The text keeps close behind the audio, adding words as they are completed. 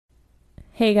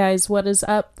Hey guys, what is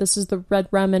up? This is the Red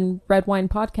Rum and Red Wine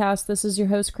podcast. This is your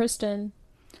host, Kristen.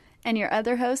 And your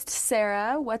other host,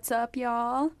 Sarah. What's up,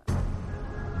 y'all?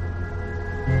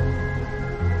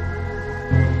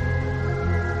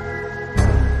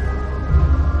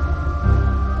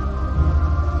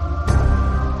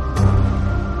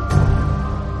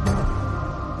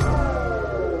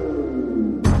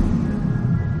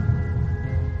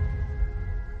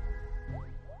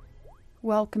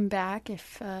 Welcome back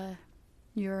if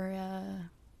you're a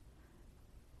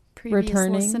previous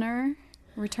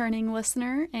returning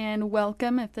listener, and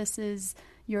welcome if this is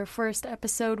your first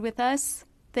episode with us.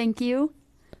 Thank you.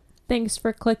 Thanks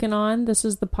for clicking on. This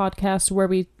is the podcast where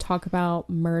we talk about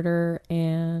murder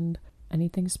and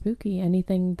anything spooky,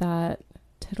 anything that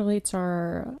titillates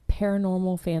our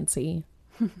paranormal fancy.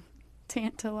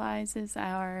 Tantalizes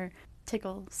our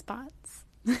tickle spots.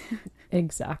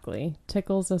 Exactly.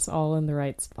 Tickles us all in the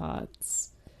right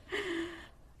spots.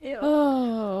 Ew.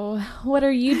 Oh, what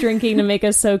are you drinking to make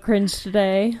us so cringe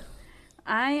today?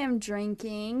 I am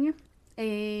drinking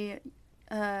it's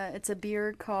a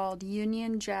beer called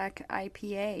Union Jack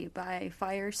IPA by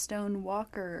Firestone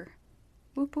Walker.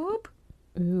 Whoop whoop.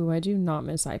 Ooh, I do not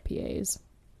miss IPAs.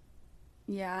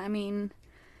 Yeah, I mean,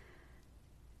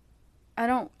 I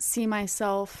don't see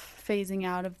myself phasing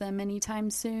out of them anytime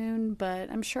soon,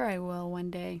 but I'm sure I will one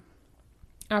day.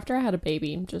 After I had a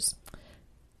baby, just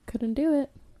couldn't do it.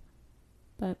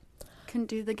 But couldn't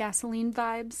do the gasoline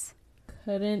vibes.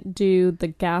 Couldn't do the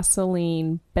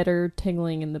gasoline bitter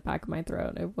tingling in the back of my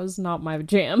throat. It was not my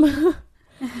jam.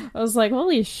 I was like,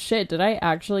 holy shit, did I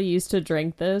actually used to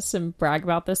drink this and brag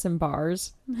about this in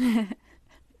bars?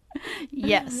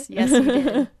 Yes, you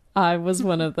did. I was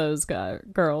one of those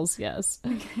girls, yes.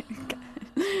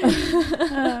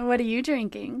 What are you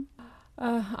drinking?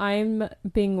 I'm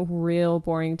being real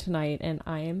boring tonight, and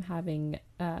I am having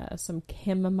some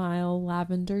chamomile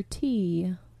lavender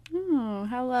tea. Oh,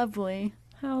 how lovely.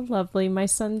 How lovely. My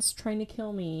son's trying to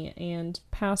kill me and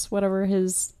pass whatever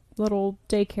his little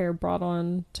daycare brought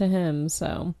on to him,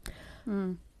 so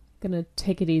gonna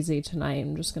take it easy tonight.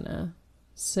 I'm just gonna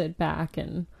sit back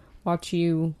and watch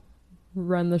you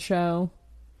run the show.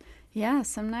 Yeah,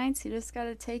 some nights you just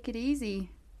gotta take it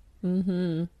easy.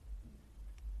 Mm-hmm.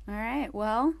 All right,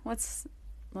 well, let's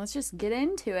just get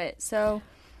into it. So,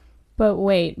 but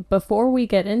wait, before we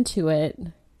get into it,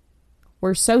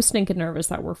 we're so stinking nervous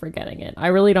that we're forgetting it. I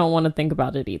really don't want to think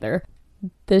about it either.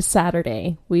 This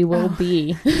Saturday, we will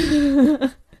be...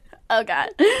 Oh, God.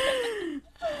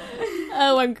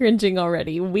 Oh, I'm cringing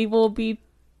already. We will be...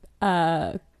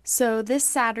 So this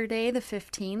Saturday, the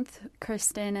 15th,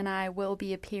 Kristen and I will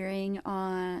be appearing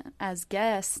as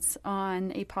guests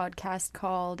on a podcast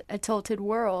called A Tilted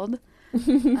World.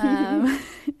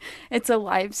 It's a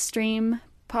live stream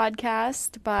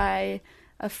podcast by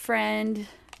a friend.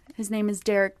 His name is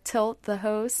Derek Tilt, the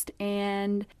host,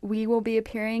 and we will be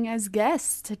appearing as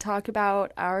guests to talk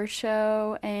about our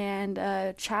show and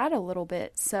chat a little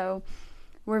bit. So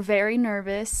we're very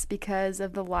nervous because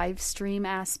of the live stream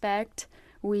aspect.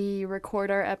 We record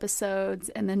our episodes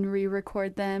and then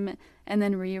re-record them and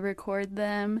then re-record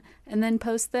them and then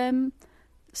post them.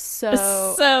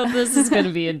 So this is going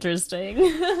to be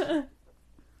interesting.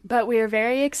 But we are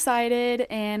very excited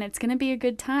and it's going to be a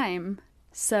good time.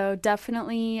 So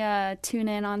definitely tune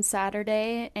in on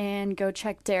Saturday and go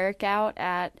check Derek out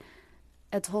at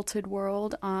A Tilted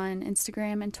World on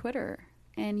Instagram and Twitter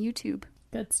and YouTube.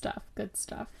 Good stuff. Good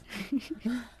stuff.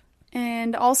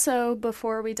 And also,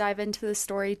 before we dive into the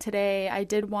story today, I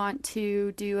did want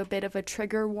to do a bit of a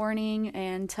trigger warning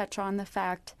and touch on the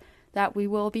fact that we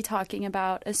will be talking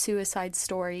about a suicide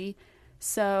story.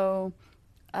 So,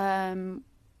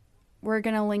 we're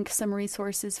going to link some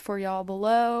resources for y'all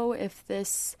below. If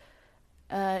this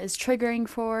is triggering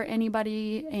for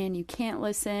anybody and you can't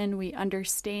listen, we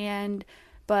understand.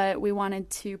 But we wanted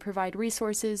to provide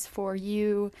resources for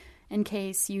you in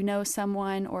case you know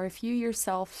someone or if you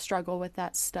yourself struggle with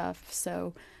that stuff.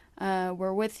 So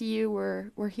we're with you.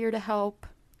 We're here to help.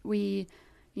 We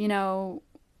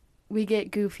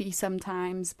get goofy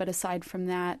sometimes, but aside from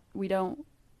that, we don't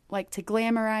like to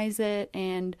glamorize it,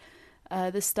 and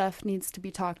this stuff needs to be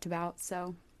talked about.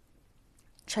 So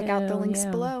check out the links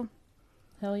below.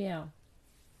 Hell yeah.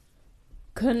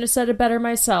 Couldn't have said it better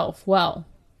myself. Well.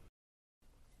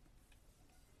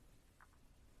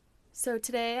 So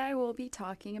today I will be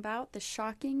talking about the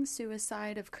shocking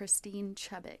suicide of Christine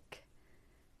Chubbuck.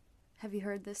 Have you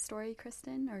heard this story,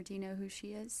 Kristen, or do you know who she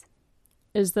is?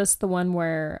 Is this the one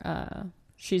where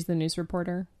she's the news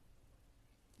reporter?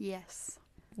 Yes.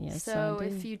 Yes. So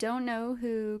if you don't know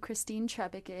who Christine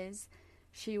Chubbuck is,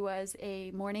 She was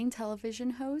a morning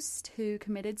television host who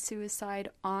committed suicide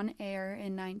on air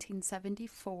in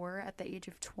 1974 at the age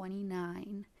of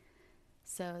 29.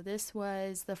 So this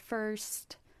was the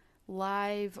first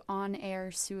live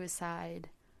on-air suicide,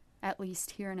 at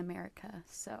least here in America.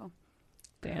 So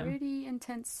pretty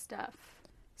intense stuff.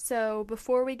 So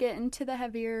before we get into the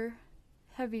heavier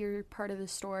part of the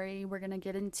story, we're going to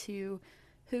get into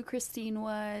who Christine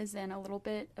was and a little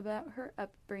bit about her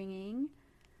upbringing.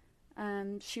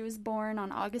 She was born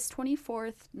on August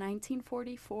 24th,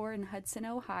 1944 in Hudson,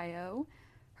 Ohio.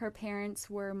 Her parents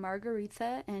were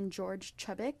Margaretha and George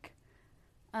Chubbuck.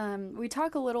 We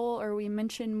talk a little, or we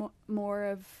mention more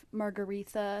of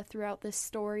Margaretha throughout this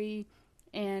story,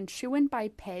 and she went by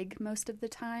Peg most of the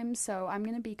time, so I'm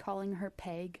going to be calling her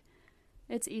Peg.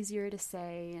 It's easier to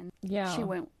say, and she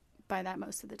went by that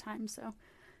most of the time, so.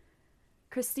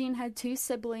 Christine had 2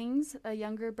 siblings, a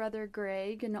younger brother,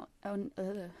 Greg, and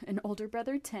an older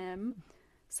brother, Tim.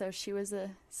 So she was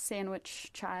a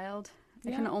sandwich child.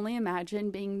 I can only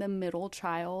imagine being the middle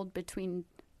child between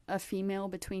a female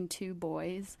between 2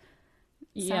 boys.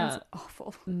 Sounds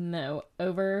awful. No.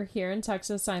 Over here in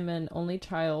Texas, I'm an only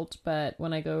child, but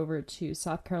when I go over to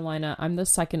South Carolina, I'm the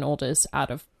second oldest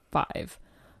out of 5.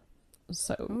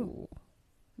 So. Ooh.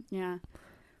 Yeah.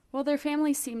 Well, their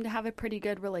family seemed to have a pretty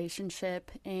good relationship,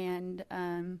 and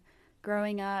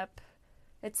growing up,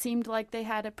 it seemed like they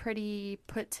had a pretty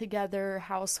put-together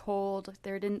household.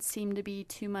 There didn't seem to be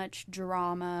too much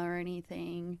drama or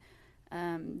anything.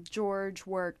 George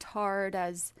worked hard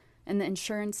in the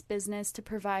insurance business to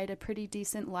provide a pretty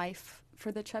decent life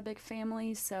for the Chubbuck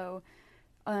family, so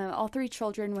all 3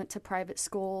 children went to private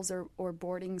schools or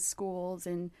boarding schools,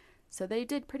 and so they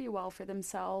did pretty well for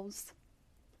themselves.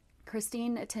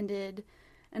 Christine attended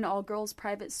an all-girls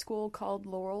private school called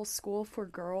Laurel School for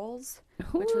Girls,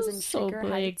 which was in Shaker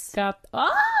Heights. And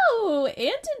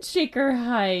in Shaker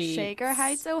Heights. Shaker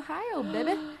Heights, Ohio,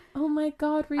 baby. Oh my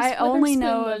God, I only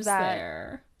know lives that.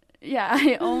 There. Yeah,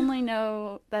 I only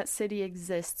know that city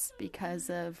exists because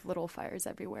of little fires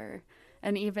everywhere.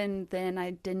 And even then,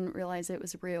 I didn't realize it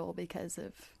was real because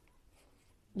of...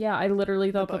 Yeah, I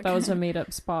literally thought that was a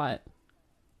made-up spot.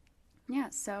 Yeah,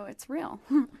 so it's real.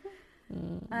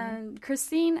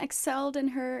 Christine excelled in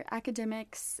her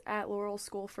academics at Laurel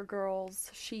School for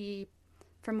Girls. She,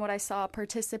 from what I saw,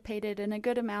 participated in a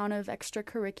good amount of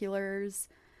extracurriculars,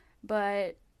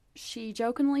 but she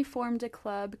jokingly formed a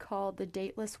club called the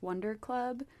Dateless Wonder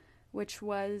Club, which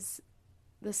was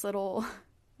this little,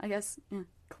 I guess,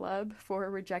 club for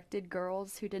rejected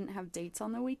girls who didn't have dates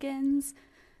on the weekends.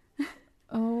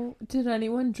 Oh, did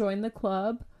anyone join the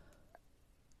club?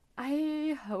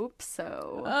 I hope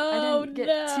so. Oh, I didn't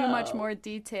get too much more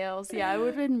details. Yeah, it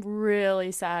would have been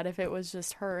really sad if it was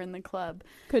just her in the club.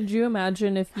 Could you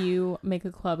imagine if you make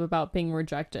a club about being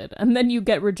rejected and then you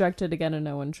get rejected again and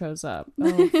no one shows up?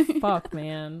 Oh, fuck,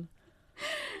 man.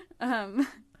 I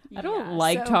don't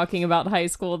like talking about high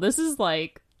school. This is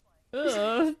like,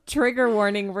 trigger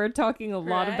warning. We're talking a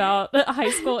lot about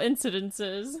high school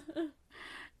incidences.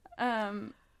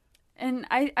 And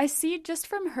I see just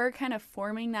from her kind of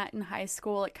forming that in high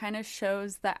school, it kind of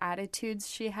shows the attitudes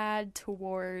she had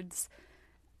towards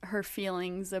her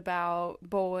feelings about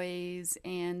boys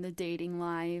and the dating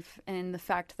life and the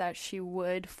fact that she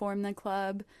would form the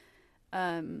club.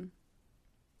 Yeah,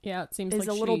 it seems is like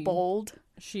a little bold.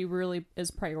 She really is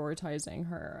prioritizing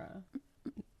her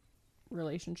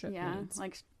relationship needs.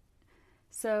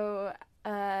 So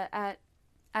at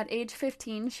age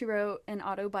 15, she wrote an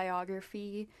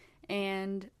autobiography.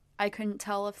 And I couldn't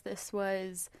tell if this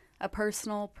was a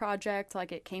personal project,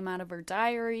 like it came out of her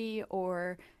diary,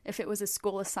 or if it was a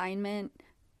school assignment.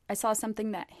 I saw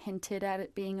something that hinted at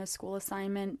it being a school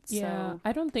assignment. Yeah, so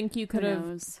I don't think you could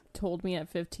have told me at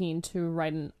 15 to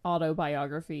write an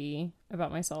autobiography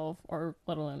about myself, or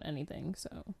let alone anything,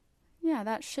 so. Yeah,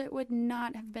 that shit would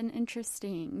not have been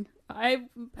interesting.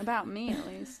 About me, at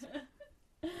least.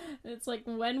 It's like,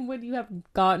 when would you have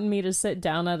gotten me to sit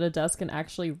down at a desk and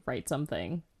actually write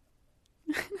something?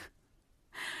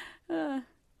 I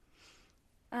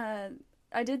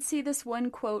did see this one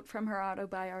quote from her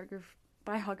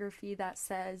autobiography that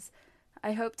says,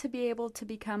 "I hope to be able to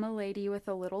become a lady with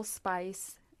a little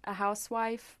spice, a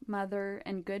housewife, mother,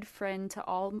 and good friend to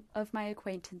all of my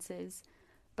acquaintances,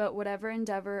 but whatever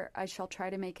endeavor, I shall try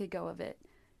to make a go of it.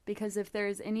 Because if there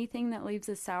is anything that leaves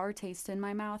a sour taste in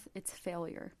my mouth, it's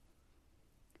failure."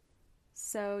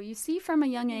 So you see from a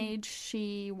young age,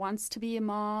 she wants to be a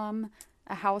mom,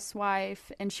 a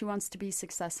housewife, and she wants to be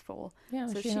successful. Yeah,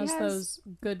 so she has those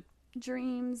good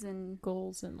dreams and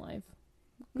goals in life.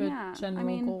 Good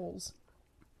general goals.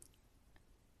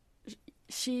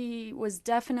 she was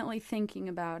definitely thinking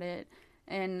about it.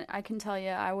 And I can tell you,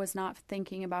 I was not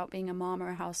thinking about being a mom or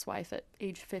a housewife at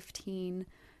age 15.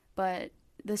 But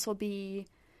this will be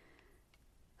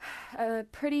a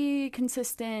pretty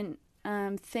consistent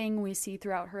thing we see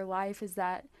throughout her life, is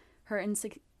that her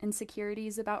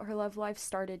insecurities about her love life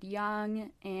started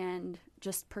young and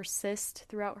just persist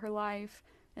throughout her life,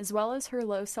 as well as her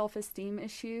low self-esteem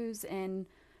issues and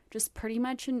just pretty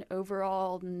much an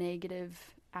overall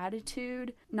negative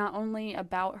attitude, not only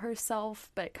about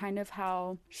herself, but kind of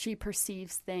how she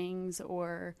perceives things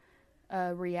or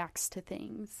reacts to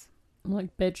things. I'm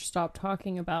like, bitch, stop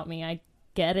talking about me. I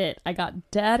get it. I got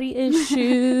daddy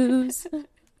issues.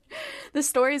 The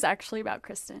story is actually about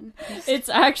Kristen. It's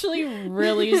actually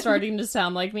really starting to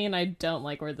sound like me, and I don't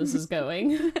like where this is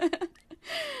going.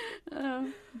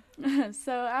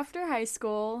 So after high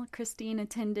school, Christine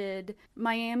attended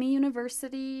Miami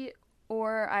University,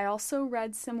 or I also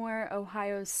read somewhere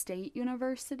Ohio State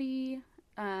University.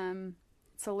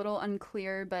 It's a little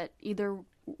unclear, but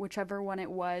whichever one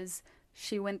it was,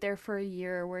 she went there for a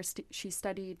year where she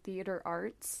studied theater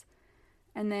arts.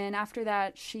 And then after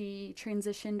that, she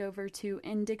transitioned over to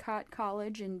Endicott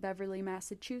College in Beverly,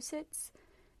 Massachusetts,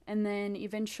 and then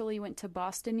eventually went to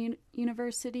Boston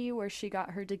University, where she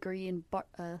got her degree in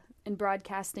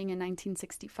broadcasting in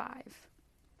 1965.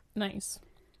 Nice.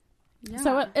 Yeah.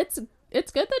 So it's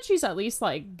good that she's at least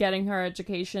like getting her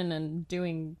education and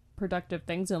doing productive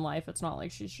things in life. It's not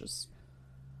like she's just...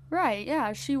 Right,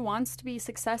 yeah. She wants to be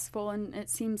successful, and it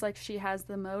seems like she has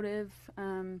the motive.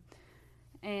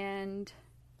 And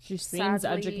she seems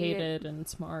educated and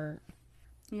smart.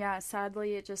 Yeah,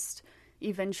 sadly, it just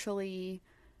eventually,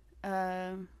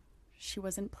 she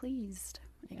wasn't pleased,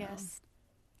 I guess.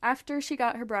 After she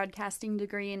got her broadcasting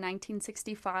degree in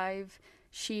 1965,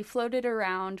 she floated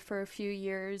around for a few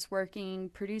years working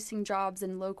producing jobs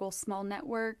in local small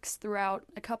networks throughout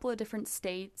a couple of different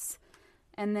states.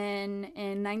 And then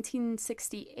in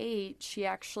 1968, she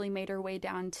actually made her way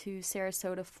down to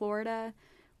Sarasota, Florida,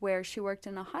 where she worked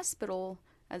in a hospital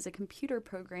as a computer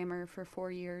programmer for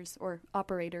 4 years, or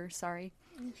operator, sorry.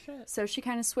 Oh, shit. So she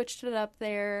kind of switched it up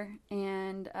there,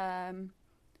 and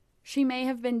she may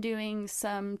have been doing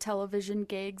some television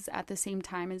gigs at the same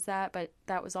time as that, but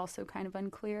that was also kind of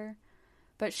unclear.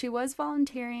 But she was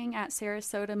volunteering at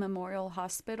Sarasota Memorial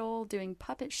Hospital doing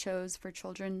puppet shows for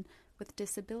children with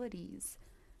disabilities.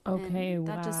 Okay, and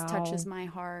that wow. just touches my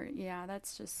heart. Yeah,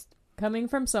 that's just... Coming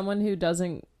from someone who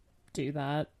doesn't do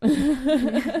that.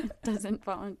 doesn't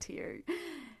volunteer.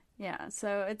 Yeah,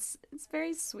 so it's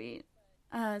very sweet.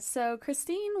 So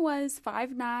Christine was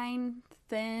 5'9",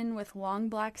 thin, with long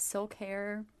black silk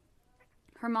hair.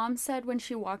 Her mom said when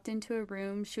she walked into a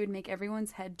room, she would make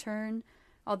everyone's head turn,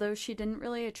 although she didn't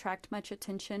really attract much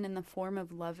attention in the form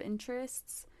of love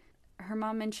interests. Her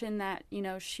mom mentioned that,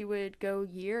 she would go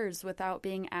years without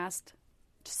being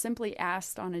simply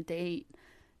asked on a date,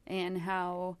 and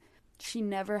how she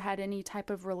never had any type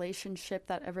of relationship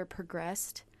that ever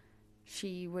progressed.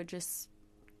 She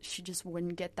just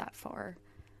wouldn't get that far.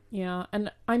 Yeah,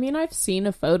 and I mean, I've seen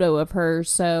a photo of her,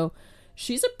 so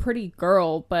she's a pretty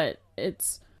girl, but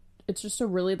it's just a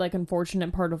really, like,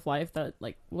 unfortunate part of life that,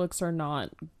 like, looks are not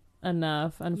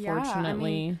enough, unfortunately. Yeah, I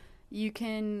mean, you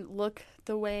can look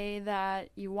the way that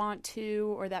you want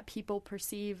to, or that people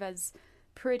perceive as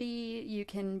pretty. You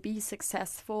can be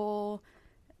successful,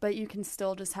 but you can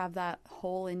still just have that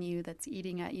hole in you that's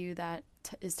eating at you that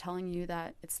is telling you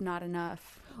that it's not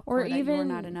enough, or that you're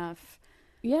not enough.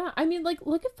 Yeah, I mean, like,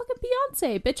 look at fucking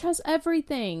Beyonce. Bitch has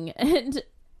everything. And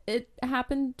it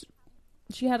happened.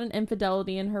 She had an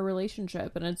infidelity in her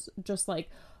relationship. And it's just like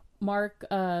Mark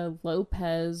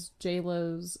Lopez,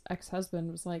 J-Lo's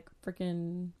ex-husband, was like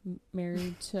freaking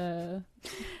married to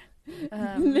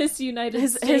Miss United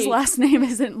States. His last name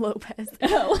isn't Lopez.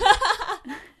 Oh.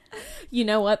 You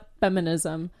know what?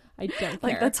 Feminism. I don't care.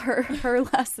 Like, that's her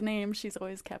last name. She's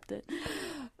always kept it.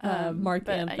 Mark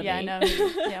Anthony. Yeah, I know.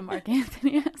 Yeah, Mark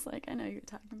Anthony. I was like, I know who you're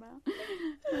talking about.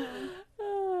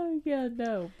 Yeah,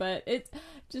 no. But it's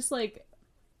just like,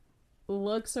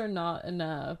 looks are not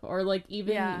enough. Or like,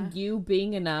 even you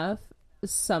being enough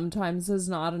sometimes is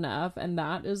not enough. And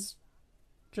that is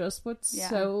just what's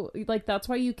so... Like, that's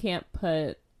why you can't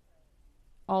put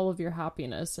all of your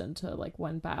happiness into like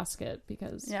one basket,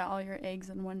 because all your eggs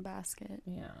in one basket.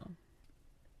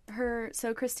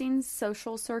 So Christine's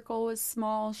social circle was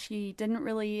small. She didn't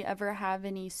really ever have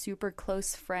any super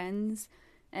close friends,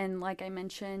 and like I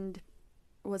mentioned,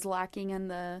 was lacking in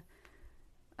the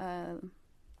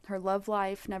her love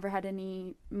life. Never had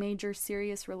any major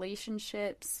serious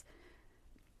relationships.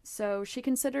 So she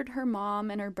considered her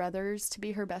mom and her brothers to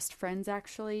be her best friends,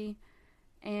 actually.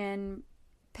 And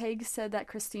Peg said that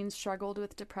Christine struggled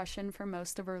with depression for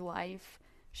most of her life.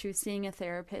 She was seeing a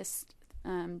therapist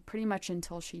pretty much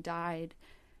until she died.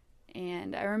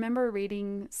 And I remember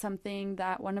reading something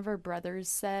that one of her brothers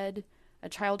said, a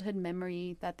childhood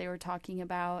memory that they were talking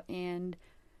about, and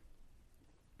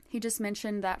he just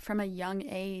mentioned that from a young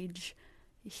age,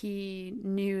 he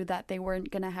knew that they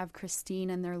weren't going to have Christine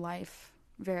in their life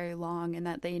very long and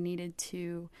that they needed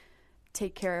to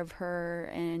take care of her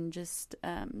and just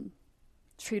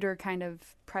treat her kind of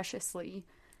preciously.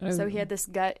 Oh. So he had this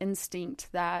gut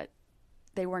instinct that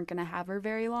they weren't going to have her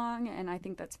very long, and I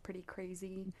think that's pretty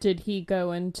crazy. Did he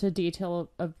go into detail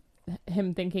of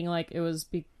him thinking like it was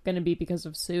going to be because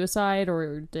of suicide,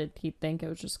 or did he think it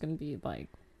was just going to be like...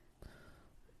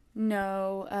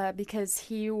 No, because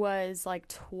he was like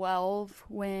 12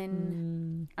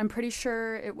 when I'm pretty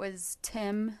sure it was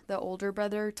Tim, the older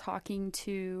brother,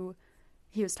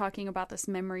 he was talking about this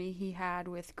memory he had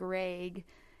with Greg.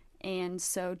 And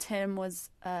so Tim was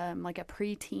like a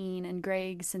preteen, and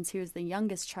Greg, since he was the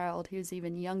youngest child, he was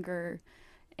even younger.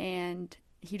 And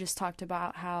he just talked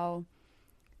about how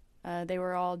they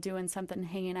were all doing something,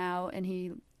 hanging out, and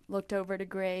he looked over to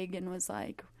Greg and was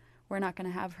like, we're not going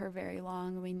to have her very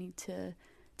long. We need to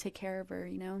take care of her,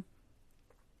 you know?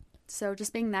 So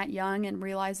just being that young and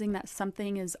realizing that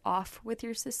something is off with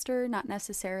your sister, not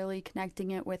necessarily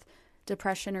connecting it with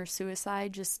depression or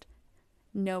suicide, just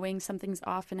knowing something's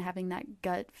off and having that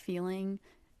gut feeling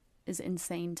is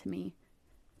insane to me.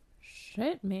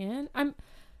 Shit, man.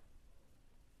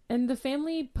 And the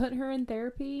family put her in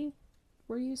therapy,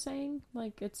 were you saying?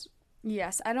 Like, it's...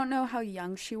 Yes, I don't know how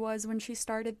young she was when she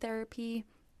started therapy,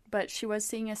 but she was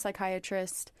seeing a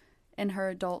psychiatrist in her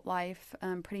adult life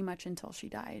pretty much until she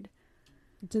died.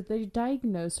 Did they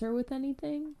diagnose her with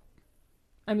anything?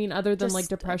 I mean, other than, like,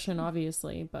 depression,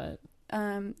 obviously, but...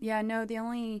 Yeah, no, the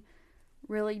only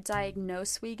really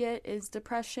diagnosis we get is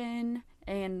depression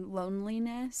and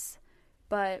loneliness.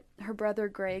 But her brother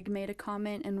Greg made a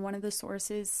comment in one of the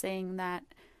sources saying that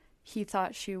he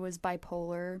thought she was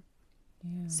bipolar.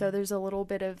 Yeah. So there's a little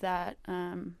bit of that...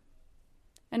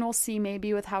 And we'll see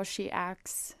maybe with how she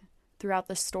acts throughout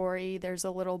the story. There's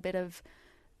a little bit of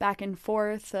back and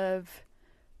forth of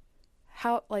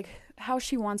how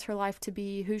she wants her life to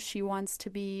be, who she wants to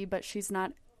be, but she's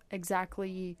not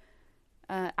exactly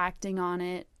acting on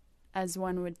it as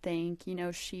one would think. You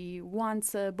know, she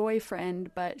wants a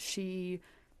boyfriend, but she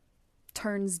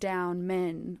turns down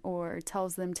men or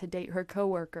tells them to date her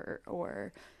coworker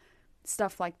or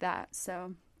stuff like that.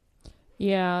 So...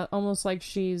 Yeah, almost like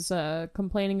she's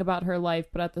complaining about her life,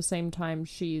 but at the same time,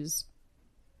 she's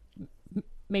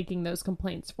making those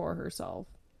complaints for herself.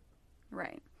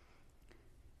 Right.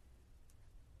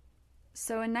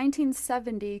 So in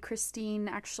 1970, Christine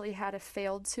actually had a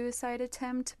failed suicide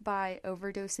attempt by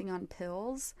overdosing on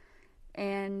pills.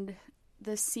 And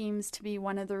this seems to be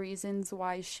one of the reasons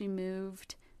why she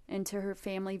moved into her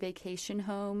family vacation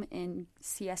home in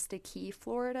Siesta Key,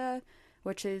 Florida,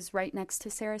 which is right next to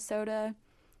Sarasota.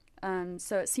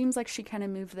 So it seems like she kind of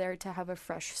moved there to have a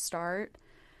fresh start.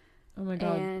 Oh my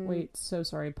God. Wait, so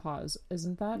sorry, pause.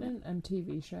 Isn't that an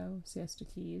MTV show, Siesta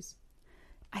Keys?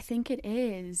 I think it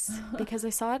is, because I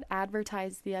saw it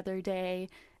advertised the other day,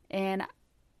 and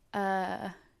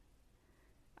I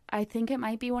think it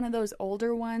might be one of those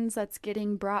older ones that's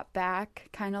getting brought back,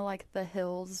 kind of like the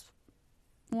Hills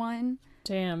one.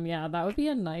 Damn, yeah, that would be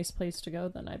a nice place to go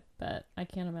then, I bet. I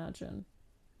can't imagine.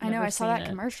 I know, I saw that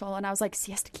commercial and I was like,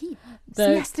 Siesta Key.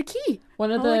 Siesta Key.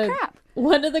 Holy crap.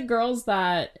 One of the girls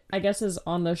that I guess is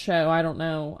on the show, I don't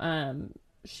know,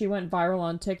 she went viral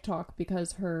on TikTok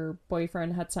because her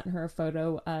boyfriend had sent her a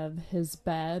photo of his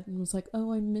bed and was like,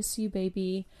 oh, I miss you,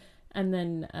 baby. And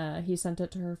then he sent it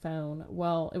to her phone.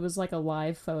 Well, it was like a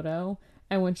live photo.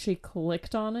 And when she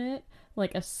clicked on it,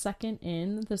 like a second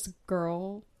in, this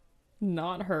girl,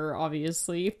 not her,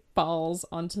 obviously, falls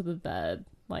onto the bed.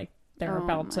 Like, they're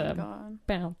about to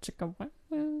go.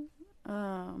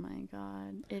 Oh my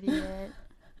God. Idiot.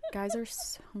 Guys are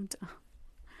so dumb.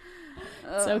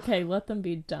 It's okay. Let them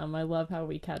be dumb. I love how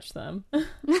we catch them.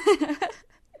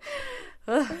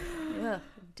 Yeah.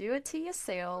 Do it to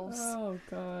yourselves. Oh,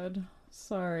 God.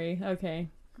 Sorry. Okay.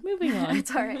 Moving on.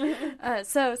 It's all right.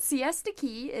 So Siesta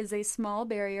Key is a small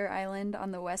barrier island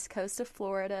on the west coast of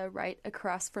Florida, right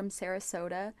across from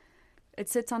Sarasota. It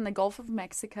sits on the Gulf of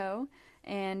Mexico,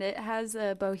 and it has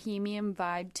a bohemian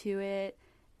vibe to it.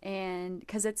 And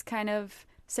because it's kind of,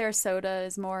 Sarasota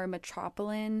is more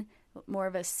metropolitan, more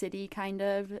of a city kind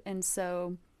of. And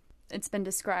so it's been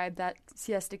described that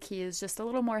Siesta Key is just a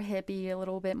little more hippie, a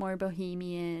little bit more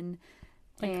bohemian.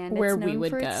 Like and where it's known we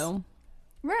would go.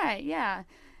 Right, yeah.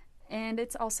 and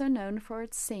it's also known for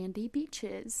its sandy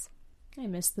beaches. I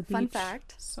miss the beach. Fun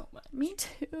fact. So much. Me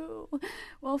too.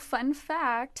 Well, fun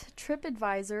fact,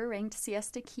 TripAdvisor ranked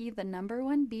Siesta Key the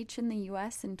 #1 beach in the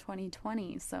U.S. in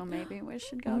 2020, so maybe we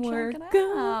should go check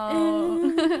it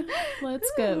out.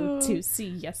 Let's go to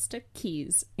Siesta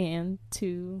Keys and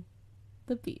to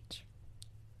the beach.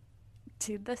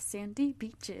 To the sandy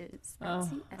beaches.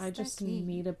 I just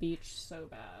need a beach so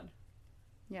bad.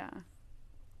 Yeah.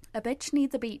 A bitch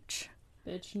needs a beach.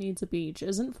 Bitch needs a beach.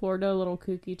 Isn't Florida a little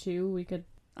kooky too? We could...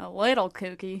 A little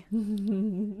kooky. A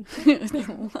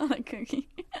lot of kooky.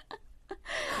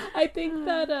 I think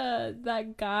that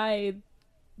that guy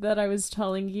that I was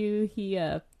telling you, he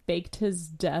faked his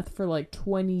death for like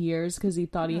 20 years because he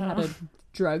thought he had a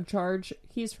drug charge.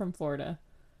 He's from Florida.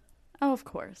 Oh, of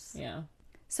course. Yeah.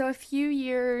 So a few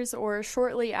years or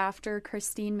shortly after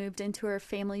Christine moved into her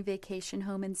family vacation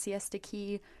home in Siesta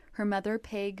Key, her mother,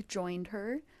 Peg, joined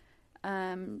her.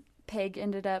 Peg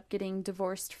ended up getting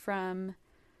divorced from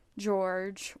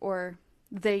George, or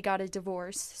they got a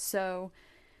divorce. So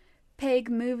Peg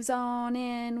moves on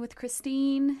in with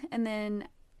Christine, and then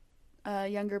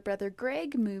younger brother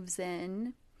Greg moves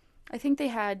in. I think they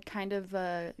had kind of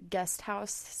a guest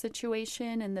house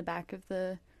situation in the back of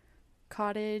the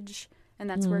cottage, and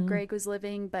that's where Greg was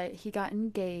living, but he got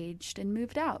engaged and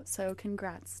moved out. So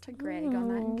congrats to Greg on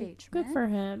that engagement. Good for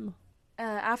him.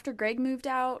 After Greg moved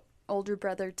out, older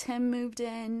brother Tim moved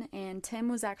in, and Tim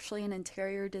was actually an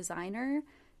interior designer,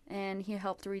 and he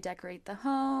helped redecorate the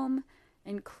home,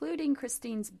 including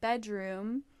Christine's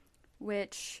bedroom,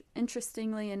 which,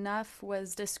 interestingly enough,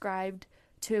 was described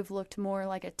to have looked more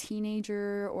like a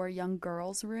teenager or young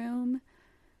girl's room.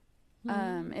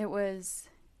 It was,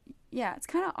 it's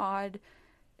kind of odd.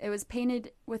 It was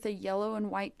painted with a yellow and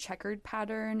white checkered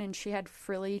pattern, and she had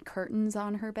frilly curtains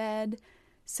on her bed.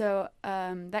 So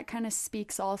that kind of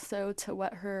speaks also to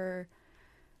what her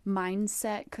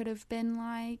mindset could have been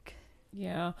like.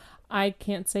 Yeah, I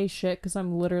can't say shit because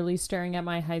I'm literally staring at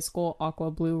my high school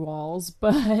aqua blue walls,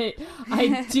 but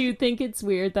I do think it's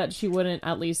weird that she wouldn't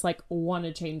at least like want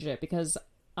to change it, because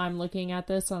I'm looking at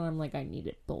this and I'm like, I need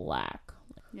it black.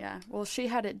 Yeah, well, she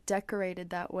had it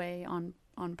decorated that way on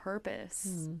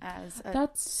purpose as a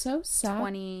that's so sad.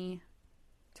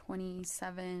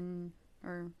 27,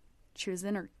 or she was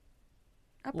in her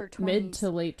upper 20s. Mid to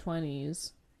late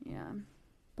 20s. Yeah.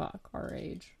 Fuck, our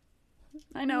age.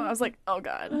 I know, I was like, oh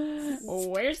god. Well,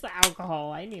 where's the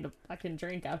alcohol? I need a fucking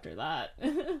drink after that.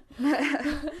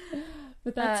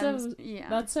 But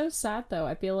that's so sad though.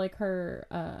 I feel like her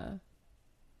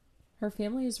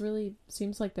family is really,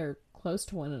 seems like they're close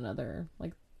to one another,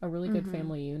 like a really good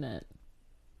family unit.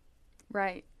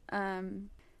 Right.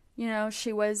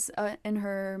 She was in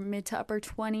her mid to upper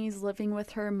 20s, living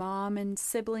with her mom and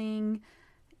sibling.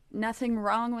 Nothing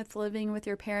wrong with living with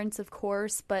your parents, of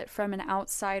course, but from an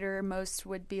outsider, most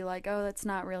would be like, oh, that's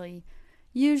not really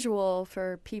usual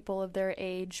for people of their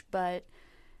age. But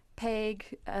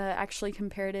Peg actually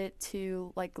compared it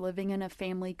to like living in a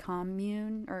family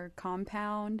commune or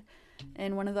compound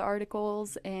in one of the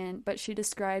articles, but she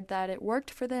described that it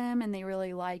worked for them and they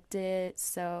really liked it,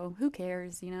 so who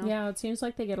cares, Yeah, it seems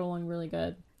like they get along really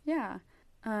good. Yeah.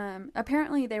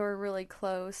 Apparently they were really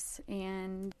close,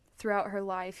 and throughout her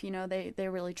life, they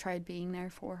really tried being there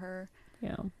for her.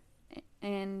 Yeah.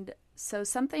 And so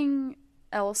something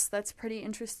else that's pretty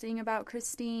interesting about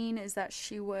Christine is that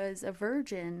she was a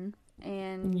virgin,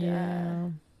 and yeah,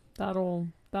 that'll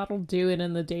do it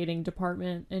in the dating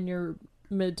department in your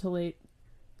mid to late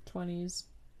 20s.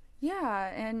 Yeah,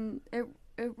 and it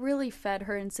really fed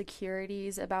her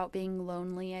insecurities about being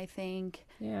lonely, I think.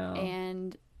 Yeah.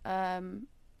 And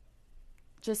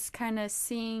just kind of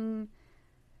seeing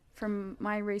from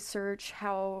my research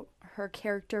how her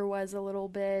character was a little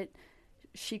bit,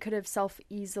 she could have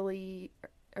easily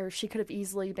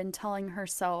been telling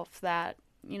herself that,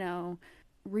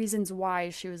 reasons why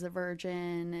she was a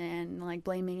virgin, and like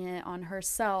blaming it on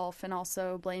herself and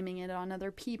also blaming it on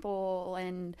other people,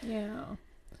 and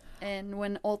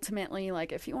when ultimately,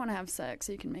 like, if you want to have sex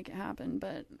you can make it happen,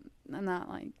 but I'm not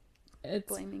like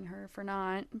blaming her for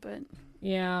not. But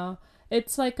yeah,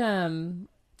 it's like and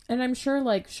I'm sure,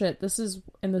 like, shit, this is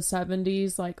in the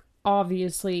 70s, like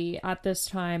obviously at this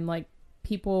time, like,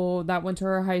 people that went to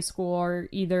her high school are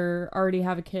either already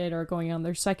have a kid or going on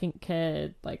their second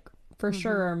kid, like, for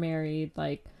sure are married.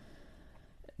 Like,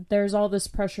 there's all this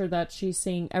pressure that she's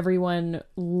seeing everyone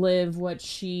live what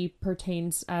she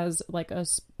pertains as like a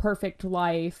perfect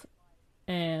life,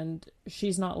 and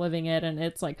she's not living it. And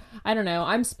it's like, I don't know,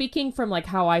 I'm speaking from like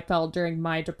how I felt during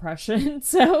my depression,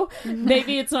 so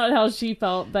maybe it's not how she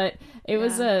felt, but it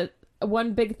was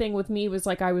one big thing with me was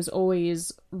like I was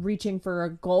always reaching for a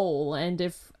goal, and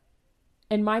if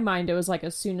in my mind it was like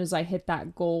as soon as I hit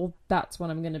that goal, that's when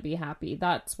I'm going to be happy.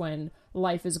 That's when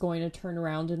life is going to turn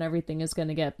around and everything is going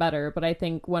to get better. But I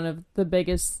think one of the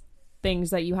biggest things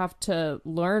that you have to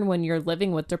learn when you're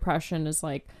living with depression is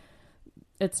like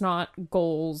it's not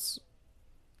goals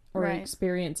or Right.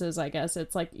 experiences, I guess.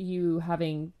 It's like you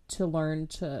having to learn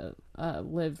to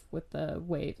live with the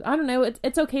waves. I don't know.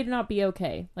 It's okay to not be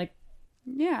okay. Like,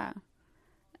 Yeah.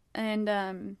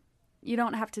 And you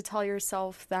don't have to tell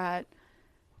yourself that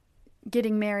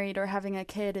getting married or having a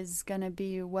kid is going to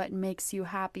be what makes you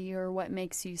happy or what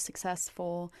makes you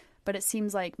successful. But it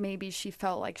seems like maybe she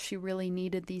felt like she really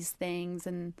needed these things,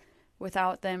 and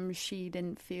without them, she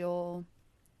didn't feel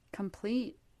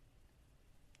complete.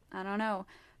 I don't know.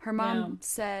 Her yeah. mom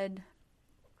said,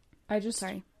 I just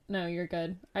sorry. no, you're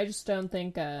good. I just don't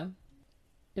think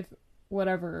if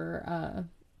whatever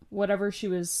whatever she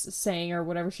was saying or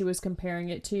whatever she was comparing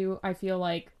it to, I feel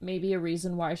like maybe a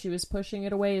reason why she was pushing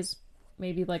it away is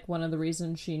maybe like one of the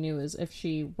reasons she knew is if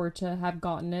she were to have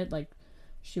gotten it, like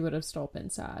she would have still been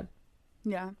sad.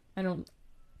 Yeah. I don't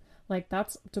like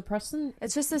that's depressing.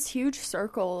 It's just this huge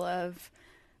circle of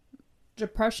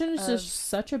Depression is just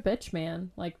such a bitch,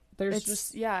 man. Like there's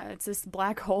just yeah, it's this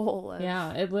black hole of,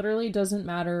 yeah, it literally doesn't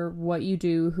matter what you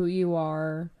do, who you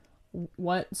are,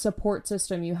 what support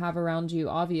system you have around you.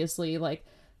 Obviously, like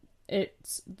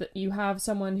it's you have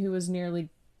someone who is nearly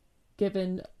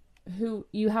given who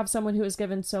you have someone who is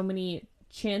given so many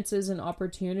chances and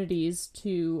opportunities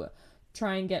to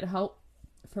try and get help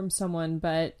from someone,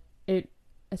 but it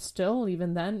still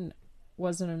even then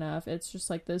wasn't enough. It's just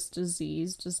like this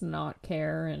disease does not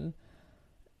care, and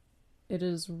it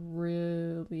is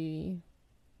really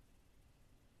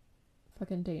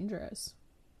fucking dangerous.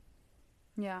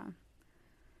 yeah.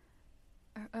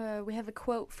 We have a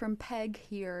quote from Peg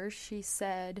here. She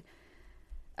said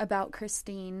about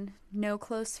Christine, no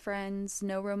close friends,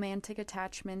 no romantic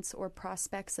attachments or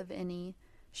prospects of any.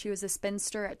 She was a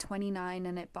spinster at 29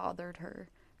 and it bothered her.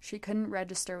 She couldn't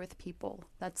register with people.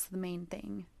 That's the main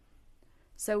thing.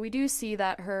 So we do see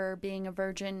that her being a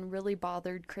virgin really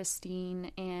bothered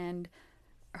Christine, and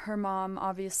her mom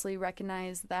obviously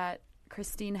recognized that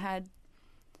Christine had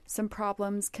some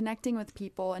problems connecting with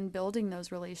people and building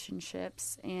those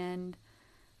relationships, and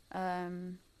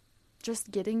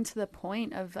just getting to the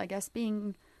point of, I guess,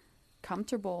 being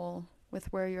comfortable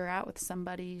with where you're at with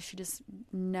somebody. She just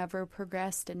never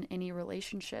progressed in any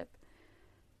relationship.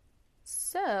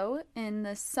 So, in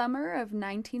the summer of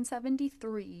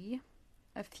 1973,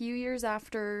 a few years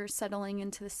after settling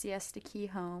into the Siesta Key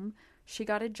home, she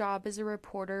got a job as a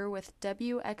reporter with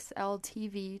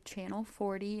WXL-TV Channel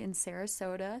 40 in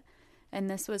Sarasota, and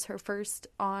this was her first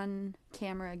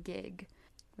on-camera gig,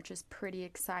 which is pretty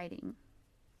exciting.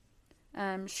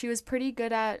 She was pretty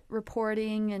good at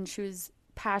reporting, and she was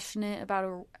passionate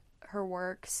about her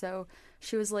work, so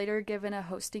she was later given a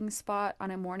hosting spot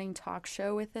on a morning talk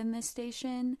show within this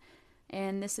station,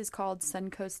 and this is called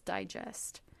Suncoast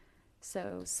Digest.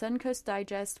 So Suncoast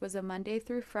Digest was a Monday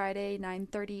through Friday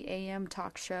 9:30 a.m.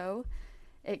 talk show.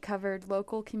 It covered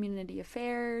local community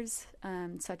affairs,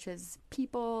 such as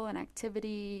people and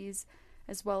activities,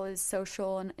 as well as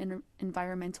social and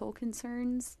environmental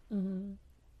concerns. Mm-hmm.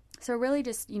 So really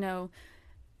just,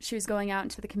 she was going out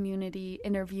into the community,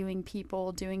 interviewing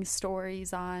people, doing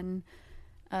stories on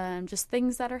just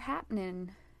things that are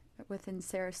happening within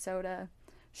Sarasota.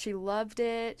 She loved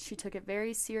it. She took it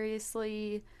very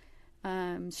seriously.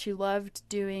 She loved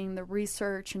doing the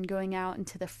research and going out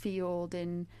into the field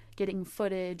and getting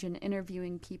footage and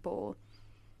interviewing people.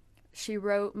 She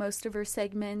wrote most of her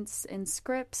segments and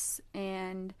scripts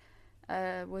and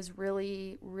was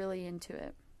really, really into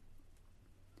it.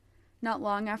 Not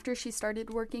long after she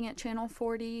started working at Channel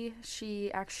 40,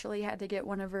 she actually had to get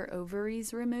one of her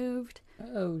ovaries removed.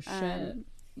 Oh, shit.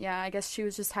 Yeah, I guess she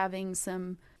was just having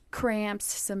some cramps,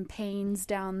 some pains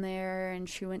down there, and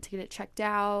she went to get it checked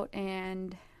out,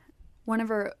 and one of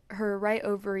her right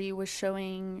ovary was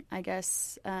showing, I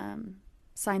guess,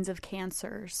 signs of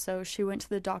cancer. So she went to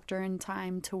the doctor in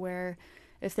time to where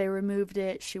if they removed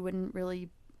it, she wouldn't really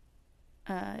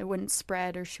it wouldn't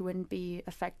spread, or she wouldn't be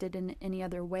affected in any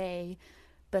other way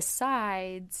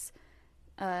besides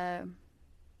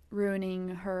ruining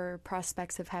her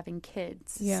prospects of having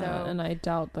kids. Yeah, and I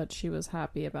doubt that she was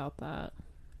happy about that.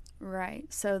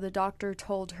 Right. So the doctor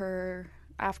told her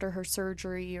after her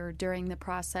surgery or during the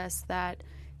process that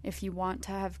if you want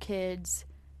to have kids,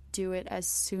 do it as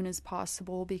soon as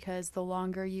possible, because the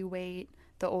longer you wait,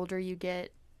 the older you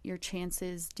get, your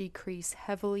chances decrease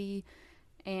heavily.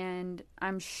 And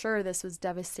I'm sure this was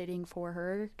devastating for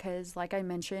her because, like I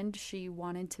mentioned, she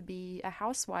wanted to be a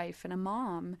housewife and a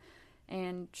mom,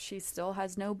 and she still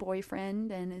has no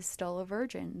boyfriend and is still a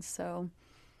virgin. So,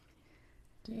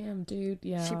 damn, dude. she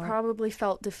Yeah. probably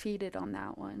felt defeated on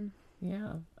that one.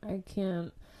 Yeah. I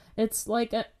can't. It's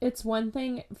like, it's one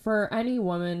thing for any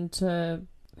woman to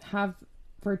have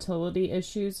fertility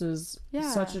issues is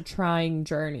such Yeah. a trying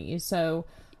journey. So,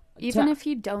 Even to, if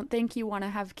you don't think you want to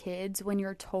have kids, when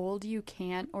you're told you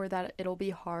can't or that it'll be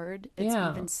hard, it's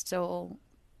yeah. even still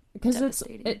Because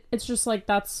devastating. it's just like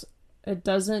it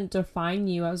doesn't define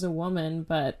you as a woman,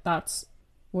 but that's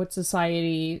what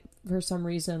society for some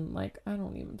reason, like, I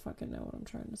don't even fucking know what I'm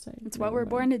trying to say. It's what Never we're mind.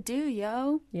 born to do,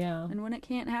 yo. Yeah. And when it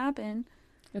can't happen,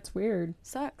 It's weird.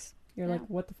 sucks. You're Yeah. like,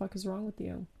 what the fuck is wrong with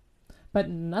you? But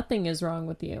nothing is wrong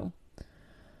with you.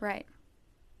 Right.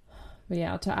 But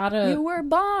yeah, to add a You were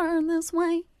born this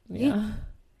way. yeah.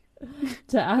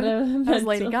 To add a That was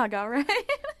Lady mental Gaga, right?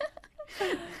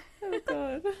 oh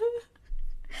god.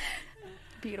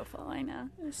 Beautiful, I know.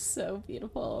 So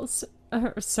beautiful.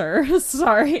 Sir,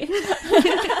 sorry.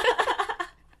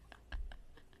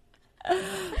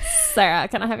 Sarah,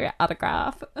 can I have your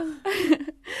autograph?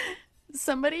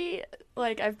 Somebody,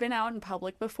 like, I've been out in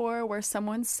public before where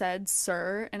someone said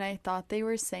sir and I thought they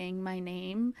were saying my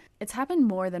name. It's happened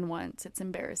more than once. It's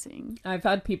embarrassing. I've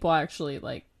had people actually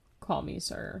like call me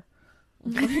sir.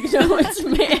 Like, no, it's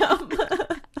ma'am.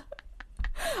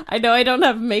 I know I don't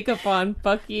have makeup on.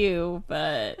 Fuck you,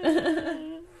 but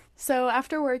So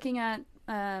after working at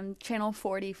Channel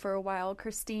 40 for a while,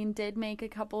 Christine did make a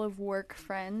couple of work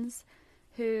friends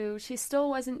who she still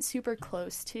wasn't super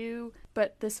close to,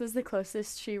 but this was the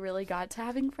closest she really got to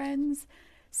having friends.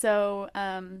 So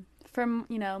from,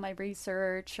 my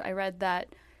research, I read that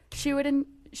she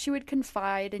would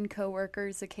confide in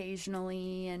coworkers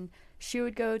occasionally, and she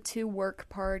would go to work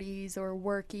parties or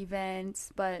work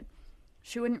events, but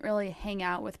she wouldn't really hang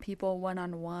out with people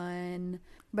one-on-one.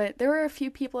 But there were a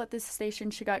few people at this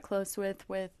station she got close with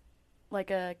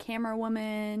like a camera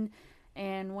woman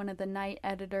and one of the night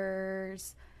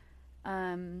editors.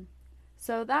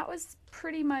 So that was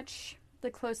pretty much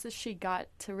the closest she got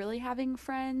to really having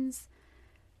friends.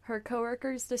 Her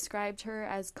coworkers described her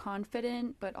as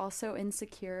confident but also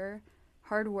insecure,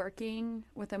 hardworking,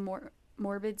 with a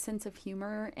morbid sense of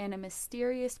humor, and a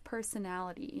mysterious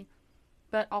personality,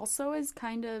 but also as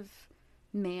kind of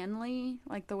manly,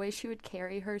 like the way she would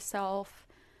carry herself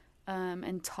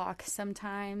and talk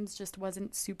sometimes just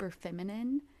wasn't super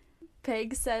feminine.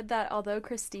 Peg said that although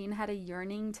Christine had a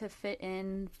yearning to fit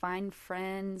in, find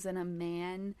friends, and a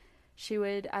man, she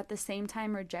would at the same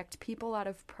time reject people out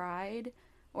of pride,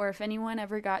 or if anyone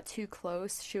ever got too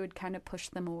close, she would kind of push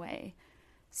them away.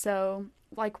 So,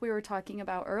 like we were talking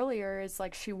about earlier, is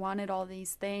like she wanted all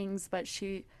these things, but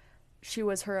she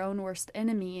was her own worst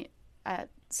enemy at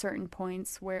certain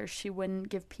points where she wouldn't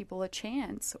give people a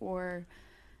chance or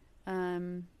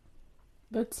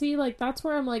but see, like, that's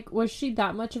where I'm like, was she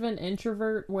that much of an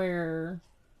introvert where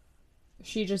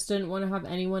she just didn't want to have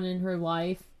anyone in her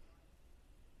life?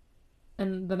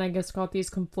 And then I guess got these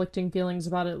conflicting feelings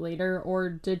about it later, or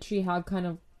did she have kind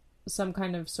of some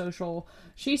kind of social?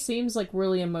 She seems like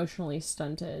really emotionally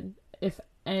stunted, if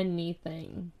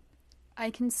anything. I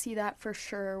can see that for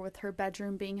sure with her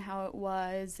bedroom being how it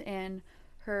was and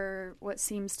her what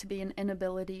seems to be an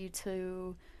inability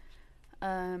to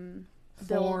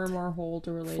Form or hold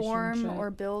a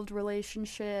relationship. build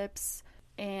relationships.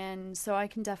 And so I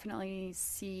can definitely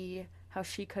see how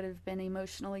she could have been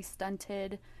emotionally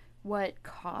stunted. What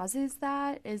causes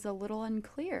that is a little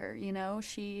unclear,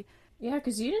 she... Yeah,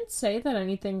 because you didn't say that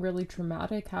anything really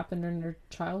traumatic happened in her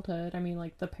childhood. I mean,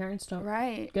 like, the parents don't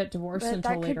get divorced but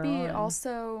until that later could be on.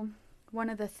 also one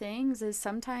of the things is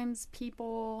sometimes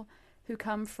people who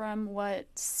come from what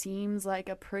seems like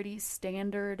a pretty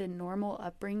standard and normal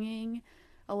upbringing,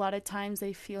 a lot of times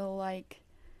they feel like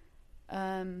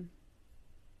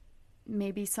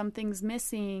maybe something's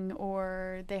missing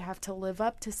or they have to live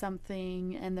up to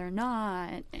something and they're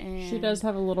not. And she does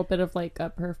have a little bit of like a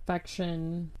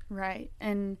perfection. Right.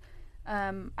 And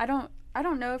I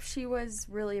don't know if she was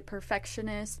really a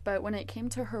perfectionist, but when it came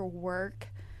to her work,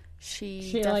 she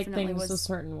definitely liked things was a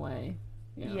certain way.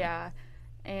 Yeah.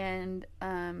 And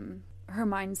her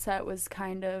mindset was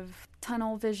kind of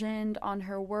tunnel visioned on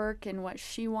her work and what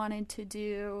she wanted to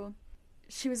do.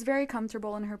 She was very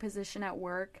comfortable in her position at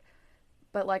work,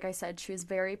 but like I said, she was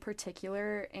very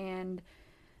particular and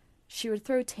she would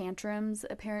throw tantrums,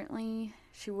 apparently.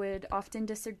 She would often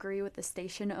disagree with the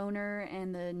station owner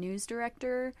and the news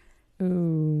director.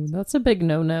 Ooh, that's a big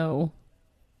no-no.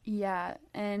 Yeah,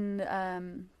 and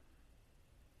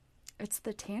it's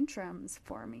the tantrums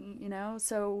for me, you know?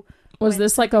 So Was when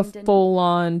this like a something didn't...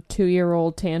 full-on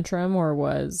 2-year-old tantrum, or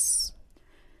was...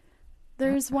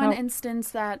 There's one How...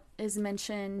 instance that is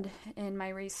mentioned in my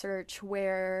research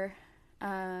where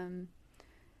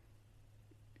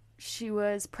she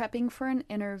was prepping for an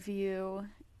interview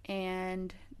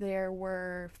and there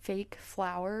were fake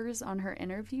flowers on her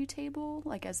interview table,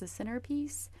 like as a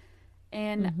centerpiece.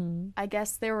 And I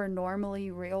guess they were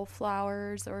normally real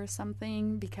flowers or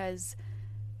something, because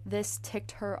this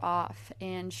ticked her off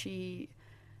and she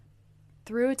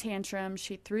threw a tantrum.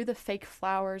 She threw the fake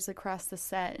flowers across the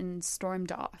set and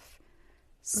stormed off.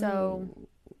 So...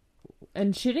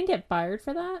 And she didn't get fired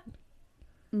for that?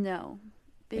 No,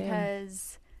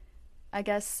 because I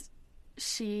guess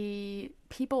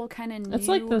people kind of knew it's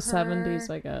like the her 70s,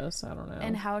 I guess. I don't know.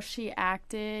 and how she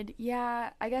acted.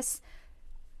 Yeah, I guess,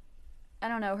 I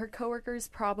don't know, her coworkers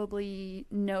probably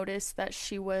noticed that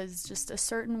she was just a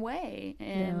certain way,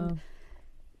 and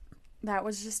that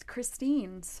was just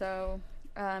Christine. So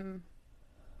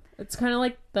it's kind of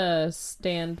like the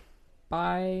Stand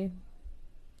By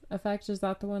effect. Is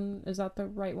that the one? Is that the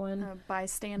right one?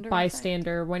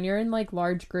 Bystander. When you're in like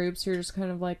large groups, you're just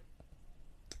kind of like,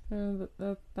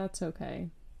 that's okay.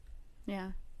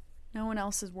 Yeah. No one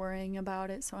else is worrying about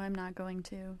it, so I'm not going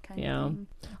to, kind of thing.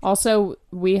 Also,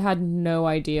 we had no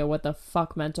idea what the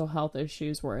fuck mental health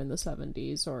issues were in the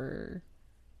 70s or...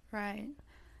 Right.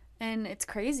 And it's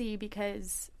crazy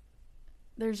because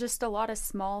there's just a lot of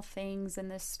small things in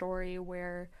this story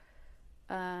where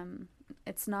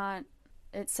it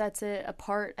sets it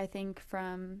apart, I think,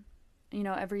 from, you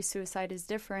know, every suicide is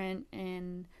different,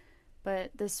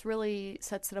 but this really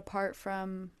sets it apart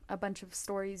from a bunch of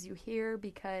stories you hear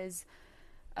because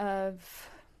of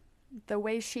the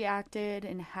way she acted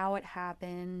and how it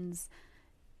happens.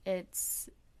 It's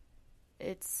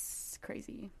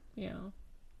crazy. Yeah.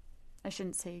 I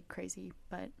shouldn't say crazy,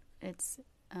 but it's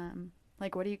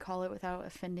like, what do you call it without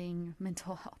offending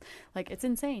mental health? Like, it's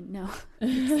insane. No.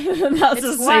 That's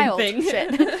the same thing.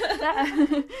 Shit.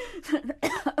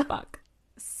 Fuck.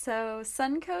 So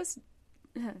Suncoast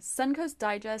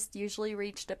Digest usually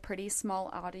reached a pretty small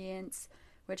audience,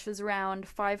 which was around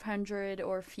 500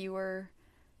 or fewer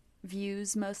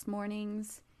views most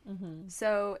mornings.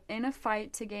 So in a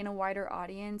fight to gain a wider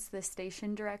audience, the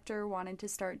station director wanted to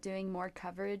start doing more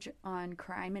coverage on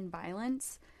crime and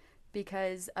violence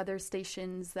because other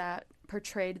stations that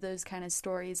portrayed those kind of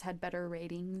stories had better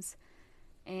ratings.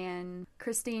 And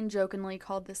Christine jokingly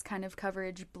called this kind of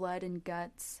coverage blood and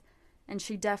guts. And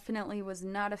she definitely was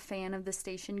not a fan of the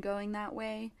station going that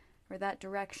way or that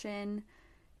direction,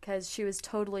 because she was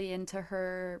totally into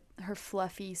her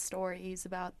fluffy stories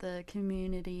about the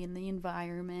community and the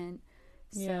environment.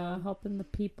 Yeah, helping the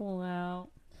people out.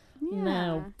 Yeah.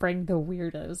 No, bring the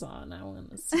weirdos on. I want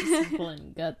to see some blood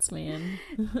and guts, man.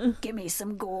 Give me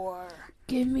some gore.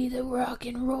 Give me the rock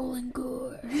and rollin'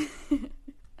 gore.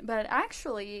 But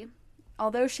actually,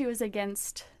 although she was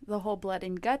against the whole blood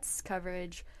and guts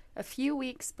coverage, a few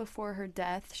weeks before her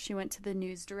death, she went to the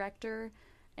news director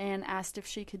and asked if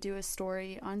she could do a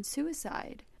story on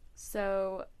suicide.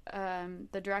 So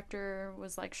the director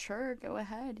was like, sure, go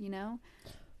ahead, you know,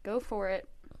 go for it.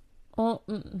 Oh,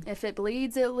 if it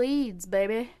bleeds, it leads,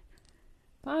 baby.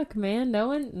 Fuck, man, no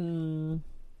one...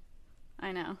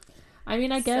 I know. I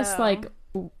mean, I guess, like,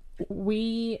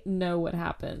 we know what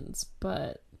happens,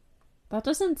 but that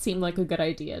doesn't seem like a good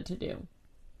idea to do.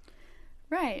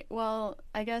 Right. Well,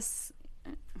 I guess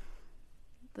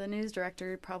the news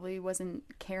director probably wasn't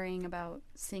caring about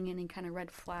seeing any kind of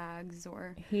red flags,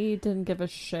 or... He didn't give a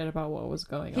shit about what was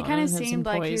going on. He kind of seemed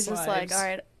like he was just lives. like, all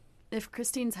right, if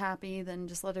Christine's happy, then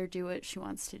just let her do what she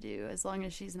wants to do, as long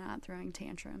as she's not throwing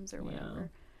tantrums or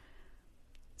whatever. Yeah.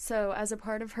 So, as a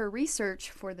part of her research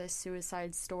for this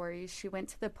suicide story, she went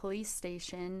to the police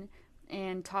station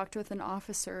and talked with an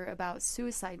officer about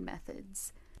suicide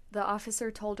methods. The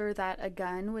officer told her that a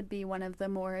gun would be one of the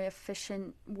more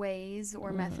efficient ways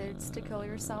or methods to kill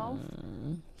yourself.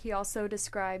 He also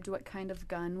described what kind of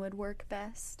gun would work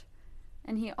best.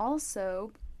 And he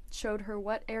also showed her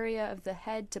what area of the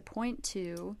head to point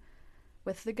to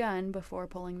with the gun before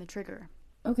pulling the trigger.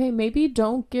 Okay, maybe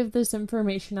don't give this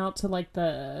information out to, like,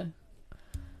 to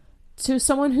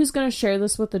someone who's going to share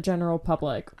this with the general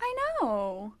public. I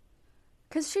know.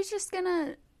 Because she's just going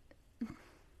to...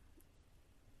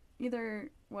 either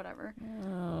whatever.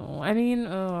 Oh, I mean,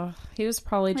 he was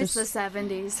probably just... It's the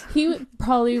 70s. He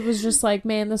probably was just like,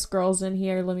 man, this girl's in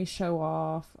here, let me show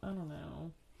off. I don't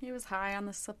know. He was high on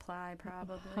the supply,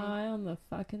 probably. High on the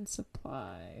fucking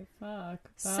supply.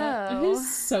 Fuck. So... That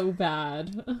is so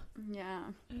bad. Yeah.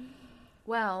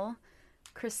 Well,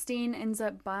 Christine ends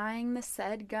up buying the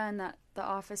said gun that the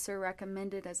officer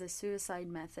recommended as a suicide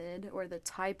method, or the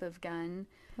type of gun,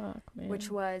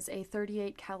 which was a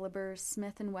 .38 caliber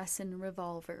Smith & Wesson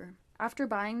revolver. After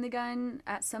buying the gun,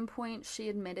 at some point she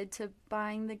admitted to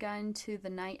buying the gun to the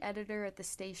night editor at the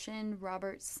station,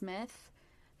 Robert Smith,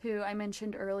 who I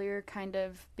mentioned earlier kind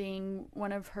of being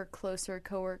one of her closer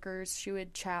coworkers she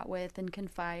would chat with and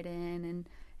confide in,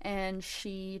 and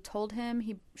she told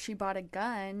him she bought a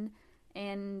gun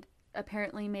and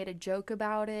apparently made a joke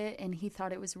about it, and he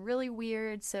thought it was really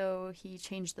weird, so he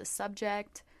changed the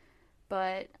subject.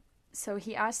 But so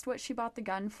he asked what she bought the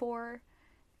gun for,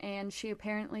 and she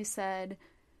apparently said,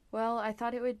 well, I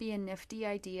thought it would be a nifty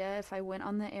idea if I went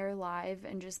on the air live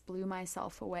and just blew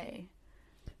myself away.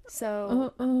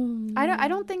 So I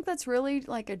don't think that's really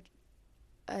like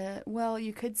well,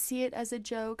 you could see it as a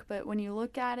joke, but when you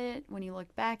look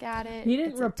back at it,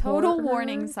 it's a total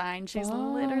warning sign. She's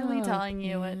literally telling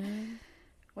you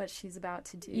what she's about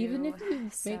to do. Even if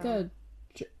you make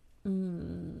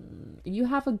you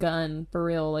have a gun for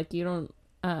real, like you don't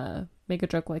make a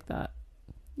joke like that.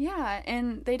 Yeah,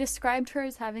 and they described her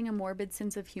as having a morbid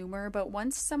sense of humor, but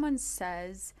once someone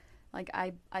says, like,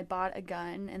 I bought a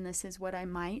gun and this is what I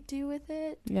might do with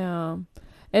it. Yeah.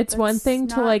 It's one thing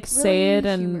to, like, say it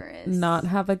and humorous. Not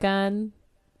have a gun,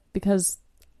 because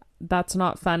that's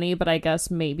not funny, but I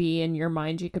guess maybe in your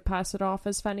mind you could pass it off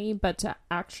as funny, but to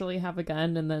actually have a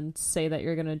gun and then say that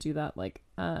you're going to do that, like,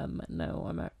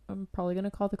 no, I'm probably going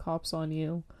to call the cops on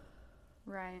you.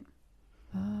 Right.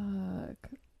 Fuck.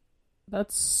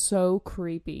 That's so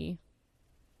creepy.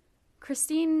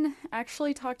 Christine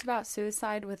actually talked about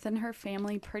suicide within her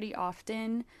family pretty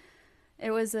often.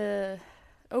 It was a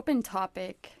open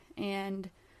topic, and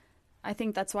I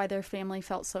think that's why their family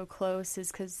felt so close,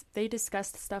 is because they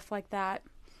discussed stuff like that.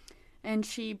 And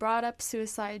she brought up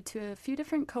suicide to a few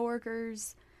different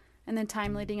coworkers in the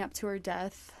time leading up to her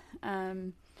death.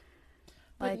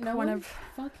 But no one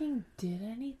fucking did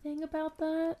anything about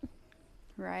that?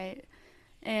 Right.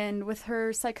 And with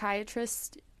her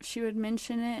psychiatrist, she would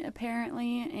mention it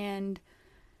apparently, and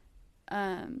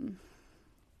I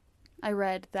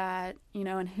read that,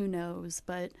 and who knows,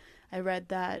 but I read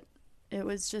that it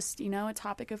was just, a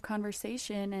topic of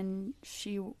conversation, and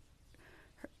she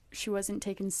wasn't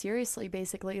taken seriously,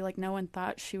 basically. Like, no one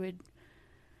thought she would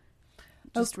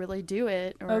just really do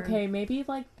it. Or... Okay, maybe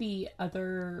like the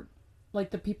other, like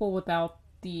the people without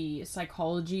the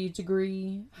psychology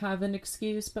degree have an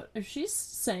excuse, but if she's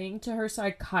saying to her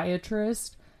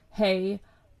psychiatrist, hey,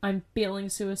 I'm feeling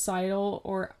suicidal,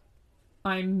 or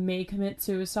I may commit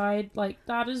suicide, like,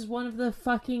 that is one of the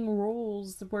fucking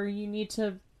rules where you need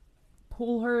to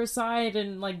pull her aside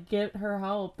and, like, get her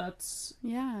help. That's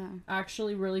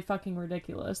actually really fucking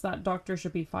ridiculous. That doctor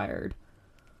should be fired.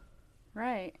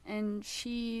 Right. And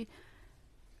she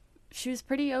was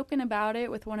pretty open about it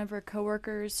with one of her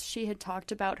coworkers. She had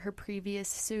talked about her previous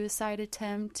suicide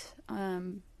attempt,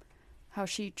 how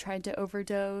she tried to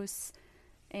overdose,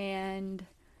 and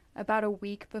about a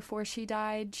week before she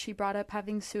died, she brought up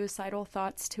having suicidal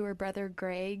thoughts to her brother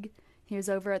Greg. He was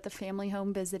over at the family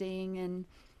home visiting, and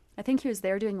I think he was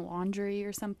there doing laundry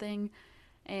or something,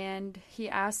 and he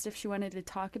asked if she wanted to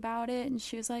talk about it, and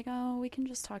she was like, oh, we can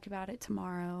just talk about it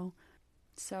tomorrow.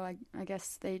 So I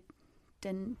guess they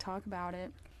didn't talk about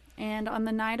it. And on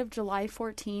the night of July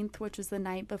 14th, which was the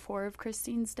night before of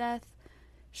Christine's death,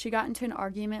 she got into an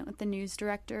argument with the news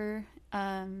director.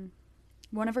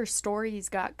 One of her stories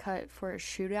got cut for a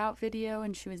shootout video,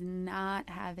 and she was not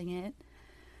having it.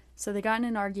 So they got in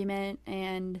an argument,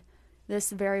 and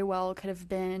this very well could have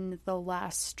been the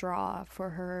last straw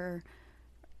for her,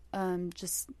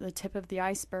 just the tip of the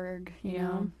iceberg, you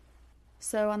know?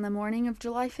 So on the morning of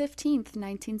July 15th,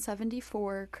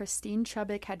 1974, Christine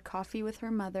Chubbuck had coffee with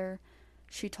her mother.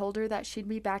 She told her that she'd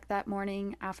be back that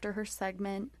morning after her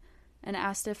segment, and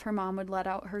asked if her mom would let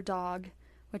out her dog,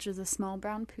 which was a small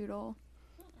brown poodle.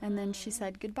 And then she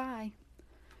said goodbye.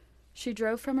 She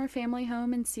drove from her family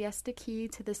home in Siesta Key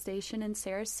to the station in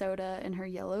Sarasota in her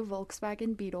yellow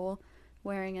Volkswagen Beetle,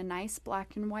 wearing a nice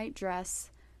black and white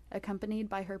dress, accompanied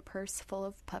by her purse full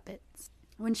of puppets.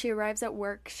 When she arrives at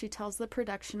work, she tells the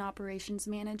production operations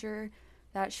manager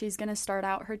that she's going to start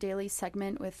out her daily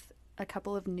segment with a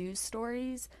couple of news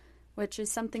stories, which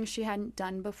is something she hadn't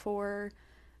done before,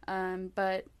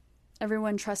 but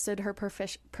everyone trusted her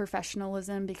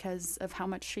professionalism because of how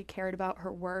much she cared about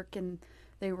her work, and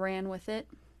they ran with it.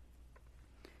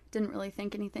 Didn't really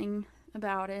think anything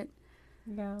about it.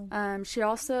 Yeah. She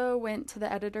also went to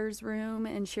the editor's room,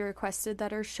 and she requested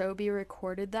that her show be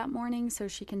recorded that morning so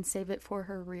she can save it for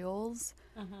her reels.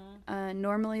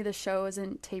 Normally the show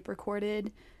isn't tape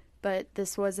recorded, but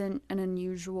this wasn't an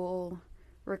unusual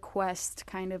request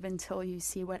kind of until you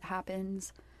see what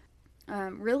happens.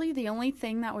 Really, the only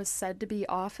thing that was said to be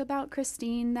off about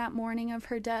Christine that morning of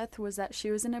her death was that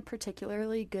she was in a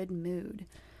particularly good mood.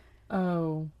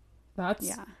 Oh, that's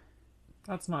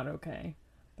not okay.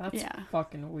 That's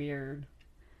fucking weird.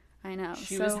 I know.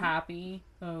 She was happy.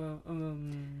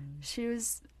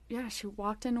 She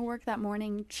walked into work that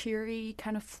morning cheery,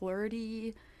 kind of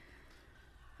flirty.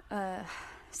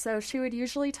 So she would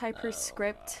usually type her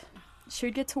script. She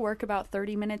would get to work about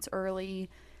 30 minutes early,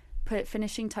 put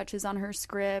finishing touches on her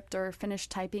script or finish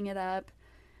typing it up.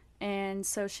 And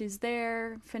so she's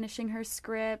there finishing her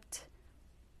script.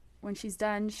 When she's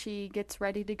done, she gets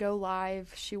ready to go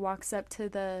live. She walks up to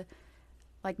the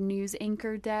news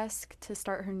anchor desk to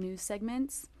start her news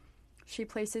segments. She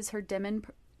places her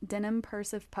denim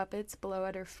purse of puppets below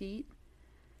at her feet,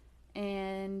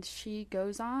 and she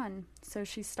goes on. So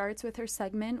she starts with her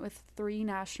segment with 3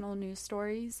 national news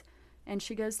stories, and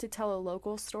she goes to tell a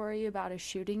local story about a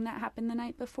shooting that happened the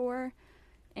night before,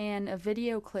 and a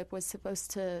video clip was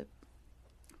supposed to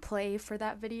play for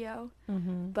that video,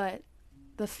 but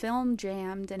the film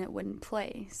jammed and it wouldn't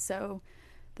play. So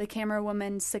the camera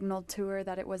woman signaled to her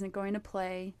that it wasn't going to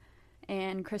play,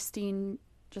 and Christine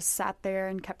just sat there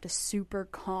and kept a super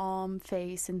calm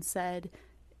face and said,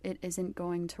 "It isn't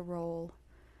going to roll."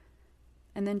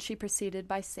 And then she proceeded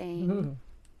by saying,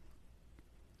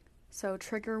 so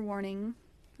trigger warning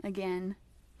again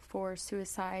for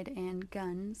suicide and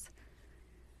guns.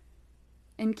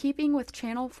 In keeping with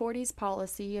Channel 40's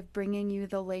policy of bringing you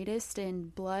the latest in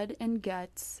blood and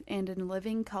guts and in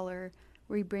living color,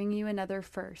 we bring you another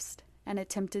first, an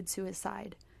attempted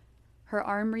suicide. Her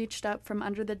arm reached up from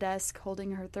under the desk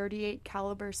holding her .38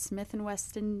 caliber Smith &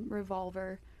 Wesson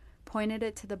revolver, pointed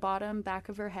it to the bottom back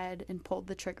of her head, and pulled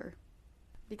the trigger.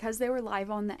 Because they were live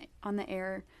on the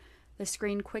air, the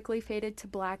screen quickly faded to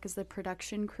black as the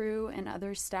production crew and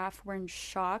other staff were in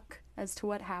shock as to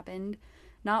what happened,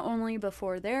 not only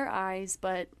before their eyes,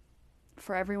 but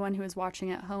for everyone who was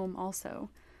watching at home also.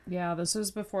 Yeah, this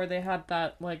was before they had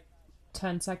that,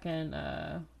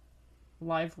 10-second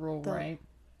live rule, right?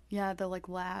 Yeah, the,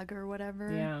 lag or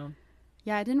whatever. Yeah.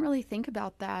 Yeah, I didn't really think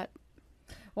about that.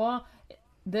 Well,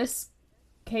 this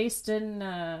case didn't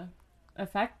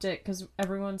affect it because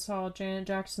everyone saw Janet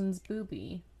Jackson's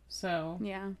boobie. So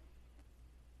yeah,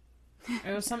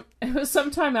 it was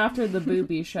sometime after the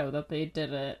boobie show that they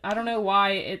did it. I don't know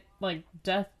why it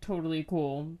death totally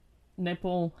cool.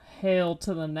 Nipple hail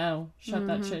to the no. Shut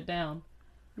that shit down.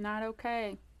 Not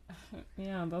okay.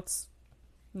 Yeah, that's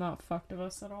not fucked of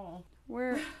us at all.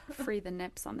 We're free the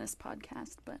nips on this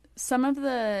podcast, but some of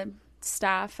the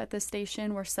staff at the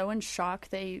station were so in shock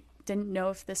they didn't know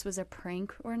if this was a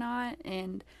prank or not,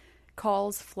 and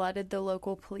calls flooded the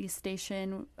local police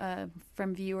station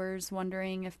from viewers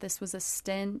wondering if this was a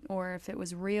stint or if it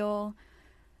was real.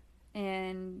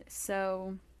 And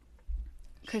so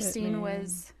Christine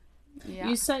was...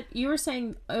 Yeah. You were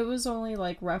saying it was only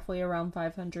roughly around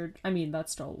 500. I mean,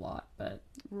 that's still a lot, but...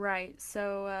 Right.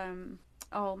 So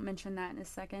I'll mention that in a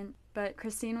second. But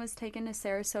Christine was taken to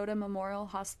Sarasota Memorial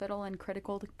Hospital in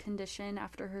critical condition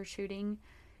after her shooting,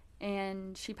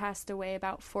 and she passed away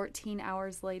about 14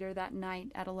 hours later that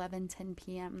night at 11:10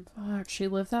 p.m. Fuck, she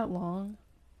lived that long?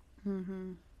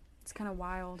 Mm-hmm. It's kind of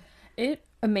wild. It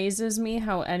amazes me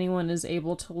how anyone is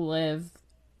able to live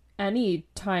any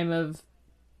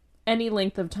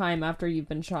length of time after you've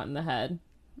been shot in the head.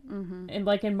 Mm-hmm.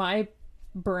 And in my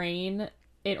brain,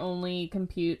 it only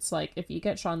computes if you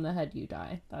get shot in the head, you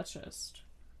die. That's just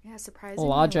surprisingly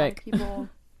logic.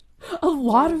 A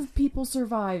lot of people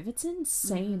survive. It's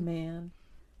insane, man.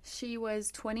 She was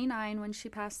 29 when she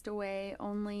passed away,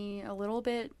 only a little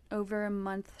bit over a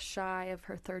month shy of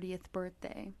her 30th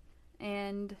birthday.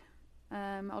 And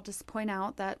I'll just point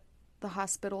out that the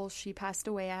hospital she passed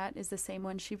away at is the same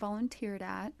one she volunteered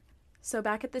at. So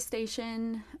back at the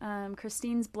station,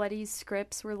 Christine's bloody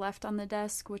scripts were left on the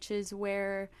desk, which is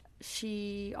where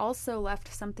she also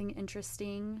left something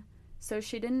interesting. So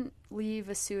she didn't leave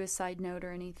a suicide note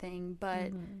or anything,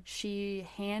 but she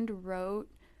hand wrote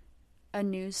a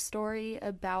news story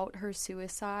about her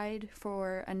suicide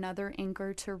for another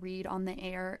anchor to read on the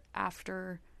air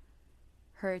after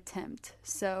her attempt.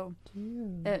 So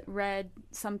it read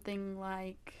something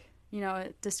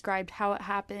it described how it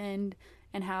happened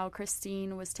and how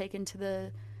Christine was taken to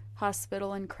the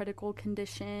hospital in critical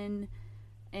condition.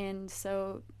 And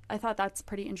so I thought that's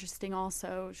pretty interesting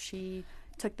also. She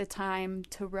took the time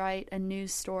to write a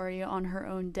news story on her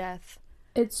own death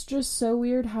It's just so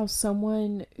weird how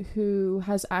someone who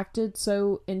has acted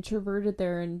so introverted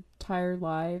their entire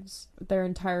life,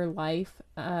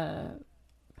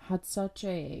 had such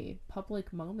a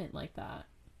public moment like that.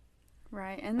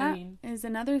 Right. And I that mean, is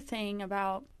another thing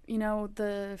about,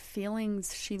 the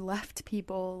feelings she left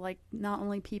people, like not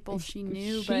only people she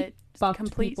knew, she but fucked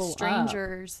complete people up.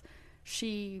 strangers.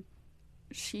 She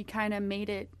she kind of made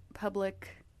it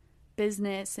public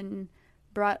business and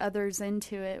brought others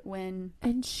into it when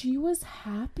And she was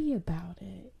happy about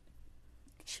it.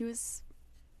 she was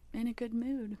in a good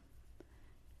mood.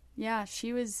 Yeah,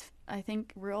 she was, I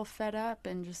think, real fed up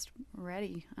and just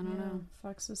ready. I don't know.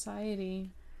 Fuck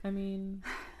society. I mean,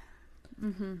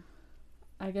 Mm-hmm.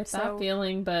 I get that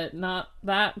feeling, but not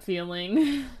that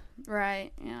feeling.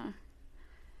 Right, yeah.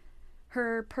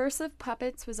 Her purse of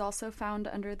puppets was also found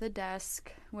under the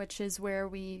desk, which is where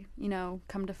we,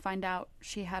 come to find out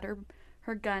she had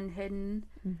her gun hidden.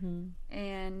 Mm-hmm.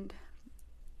 And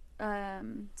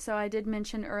so I did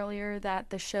mention earlier that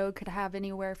the show could have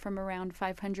anywhere from around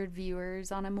 500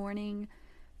 viewers on a morning,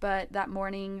 but that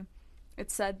morning it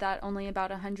said that only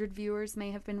about 100 viewers may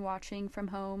have been watching from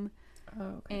home.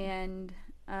 Oh, okay. And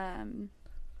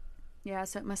yeah,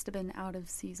 so it must have been out of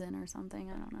season or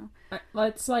something. I don't know.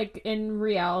 It's like, in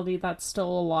reality, that's still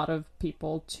a lot of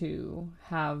people to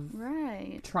have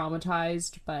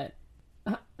traumatized, but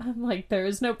I'm like, there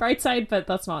is no bright side, but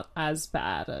that's not as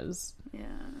bad as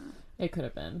it could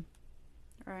have been.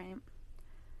 Right.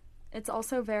 It's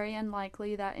also very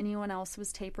unlikely that anyone else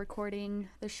was tape recording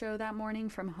the show that morning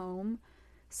from home.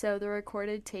 So the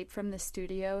recorded tape from the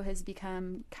studio has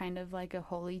become kind of like a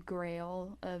holy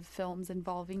grail of films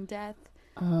involving death.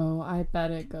 Oh, I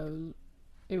bet it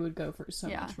would go for so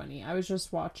much money. I was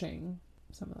just watching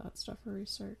some of that stuff for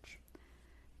research.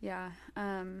 Yeah,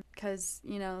 because,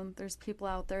 there's people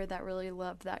out there that really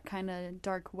love that kind of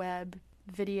dark web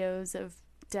videos of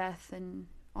death and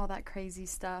all that crazy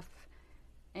stuff.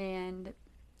 And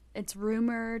it's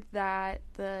rumored that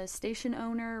the station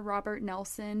owner, Robert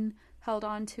Nelson, held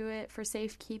on to it for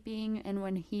safekeeping, and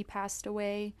when he passed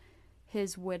away,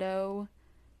 his widow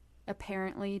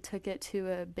apparently took it to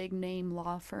a big name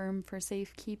law firm for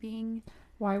safekeeping.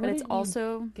 Why would it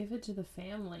also give it to the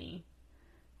family?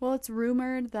 Well, it's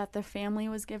rumored that the family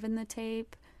was given the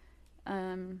tape,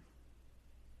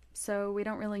 so we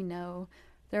don't really know.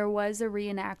 There was a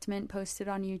reenactment posted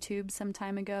on YouTube some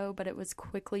time ago, but it was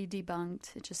quickly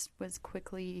debunked. It just was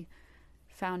quickly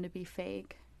found to be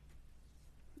fake.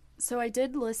 So I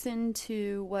did listen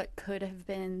to what could have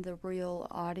been the real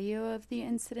audio of the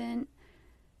incident.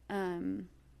 I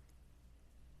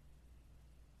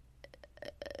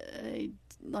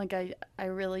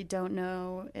really don't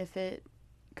know if it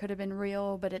could have been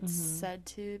real, but it's said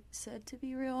to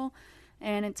be real,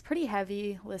 and it's pretty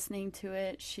heavy listening to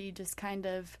it. She just kind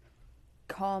of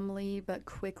calmly but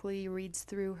quickly reads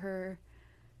through her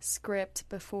script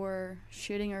before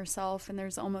shooting herself, and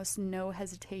there's almost no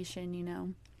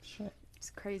hesitation. Shit.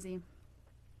 It's crazy.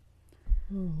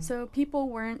 So people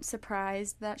weren't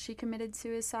surprised that she committed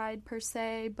suicide per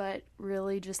se, but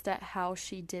really just at how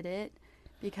she did it,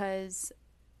 because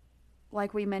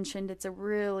like we mentioned, it's a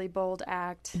really bold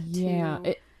act.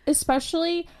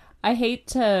 Especially, I hate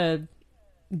to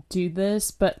do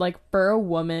this, but like, for a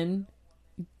woman,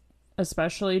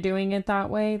 especially doing it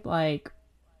that way, like,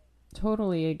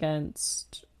 totally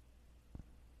against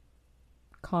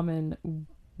common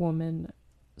woman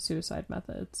suicide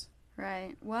methods.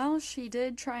 Right. Well, she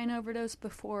did try an overdose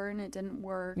before and it didn't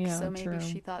work. Yeah, so maybe true.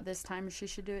 She thought this time she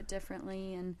should do it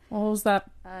differently. And what was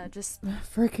that? Just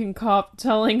freaking cop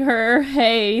telling her,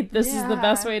 "Hey, this is the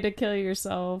best way to kill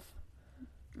yourself."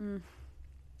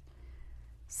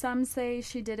 Some say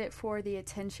she did it for the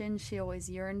attention she always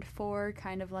yearned for,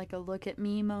 kind of like a look at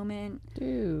me moment.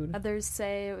 Dude. Others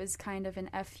say it was kind of an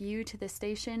FU to the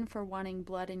station for wanting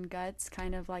blood and guts,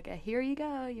 kind of like a here you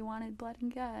go, you wanted blood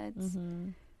and guts.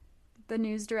 The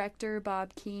news director,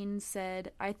 Bob Keane,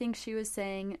 said, "I think she was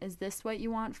saying, is this what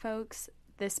you want, folks?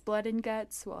 This blood and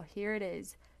guts? Well, here it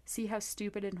is. See how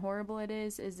stupid and horrible it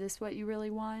is? Is this what you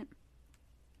really want?"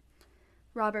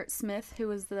 Robert Smith, who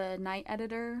was the night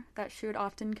editor that she would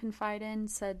often confide in,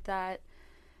 said that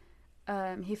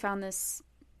he found this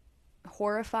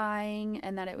horrifying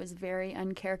and that it was very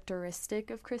uncharacteristic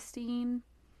of Christine.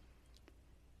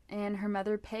 And her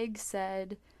mother, Peg,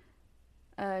 said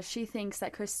she thinks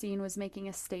that Christine was making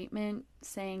a statement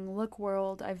saying, "Look,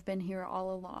 world, I've been here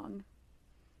all along."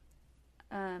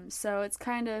 So it's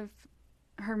kind of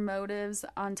her motives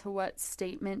onto what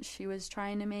statement she was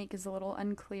trying to make is a little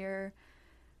unclear.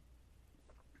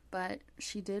 But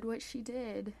she did what she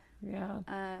did. Yeah.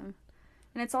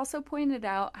 And it's also pointed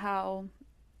out how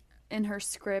in her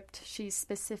script she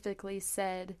specifically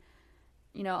said,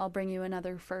 you know, I'll bring you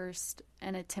another first,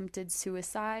 and attempted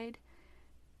suicide.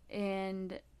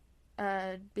 And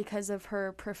because of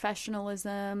her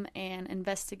professionalism and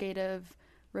investigative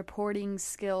reporting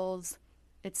skills,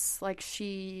 it's like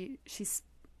she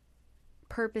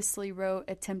purposely wrote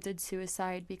attempted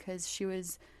suicide because she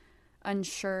was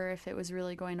unsure if it was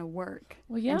really going to work.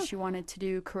 Well, yeah. And she wanted to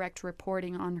do correct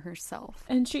reporting on herself.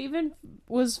 And she even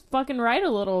was fucking right a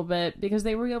little bit because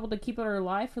they were able to keep her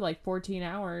alive for like 14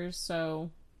 hours. So,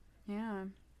 yeah.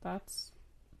 That's...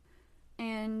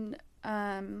 And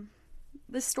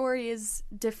the story is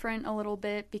different a little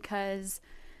bit because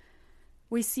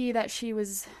we see that she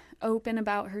was open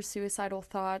about her suicidal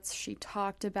thoughts. She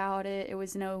talked about it. It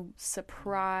was no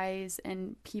surprise,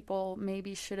 and people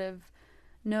maybe should have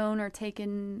known or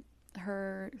taken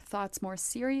her thoughts more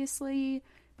seriously,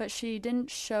 but she didn't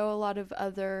show a lot of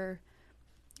other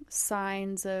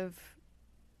signs of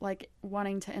like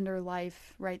wanting to end her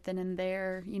life right then and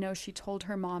there. You know, she told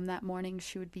her mom that morning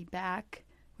she would be back,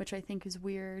 which I think is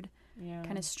weird. Yeah.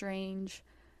 Kind of strange.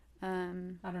 I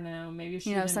don't know. Maybe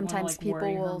she, you know, didn't sometimes wanna, like,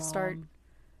 people will mom. start.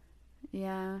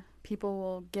 Yeah, people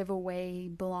will give away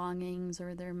belongings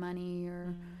or their money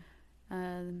or.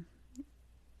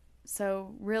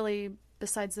 So really,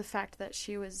 besides the fact that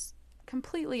she was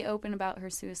completely open about her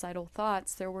suicidal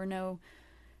thoughts, there were no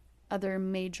other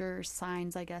major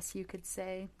signs, I guess you could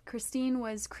say. Christine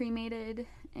was cremated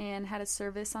and had a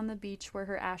service on the beach where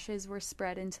her ashes were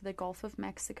spread into the Gulf of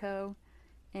Mexico.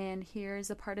 And here's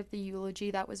a part of the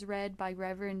eulogy that was read by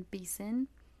Reverend Beeson.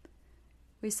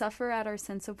 We suffer at our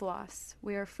sense of loss.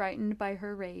 We are frightened by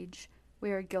her rage.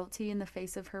 We are guilty in the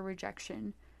face of her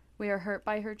rejection. We are hurt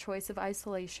by her choice of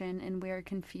isolation, and we are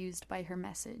confused by her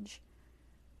message.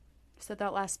 So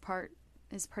that last part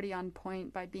is pretty on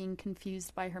point by being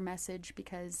confused by her message,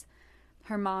 because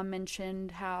her mom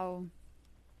mentioned how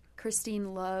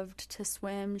Christine loved to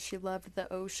swim. She loved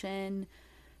the ocean.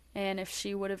 And if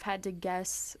she would have had to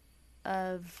guess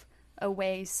of a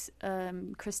way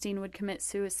Christine would commit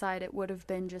suicide, it would have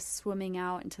been just swimming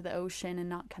out into the ocean and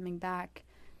not coming back,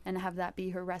 and have that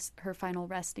be her final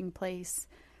resting place.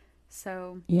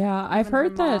 So yeah, I've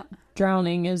heard that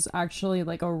drowning is actually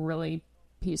like a really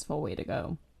peaceful way to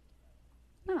go.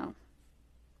 Oh,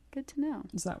 good to know.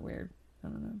 Is that weird? I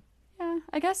don't know. Yeah,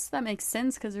 I guess that makes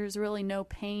sense because there's really no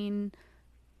pain.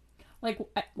 Like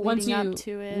once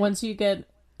you get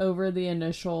over the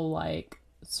initial like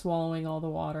swallowing all the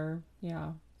water,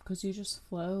 yeah, because you just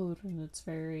float, and it's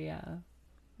very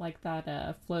like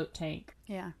that float tank.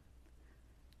 Yeah.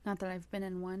 Not that I've been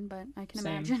in one, but I can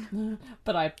imagine.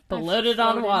 But I floated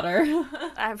on water.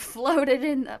 I've floated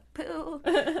in the pool.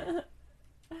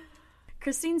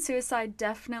 Christine's suicide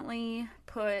definitely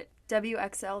put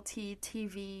WXLT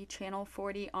TV Channel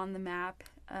 40 on the map.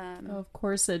 Of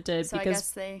course it did. So because I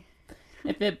guess they...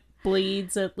 if it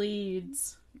bleeds, it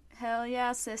leads. Hell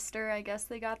yeah, sister. I guess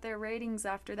they got their ratings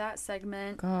after that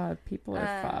segment. God, people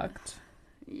are fucked.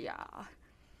 Yeah.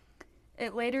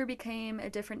 It later became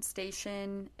a different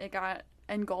station. It got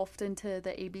engulfed into the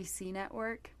ABC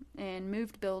network and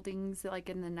moved buildings like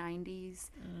in the 90s.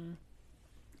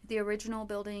 The original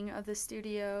building of the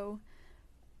studio,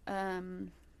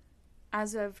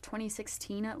 as of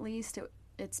 2016 at least,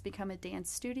 it's become a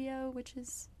dance studio, which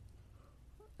is...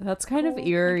 That's kind of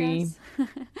eerie.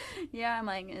 Yeah, I'm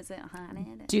like, is it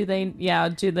haunted? Do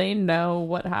they know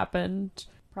what happened?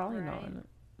 Probably not.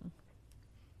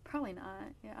 Probably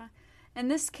not, yeah. In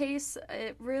this case,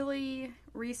 it really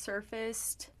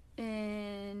resurfaced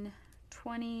in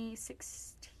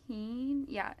 2016.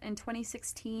 Yeah, in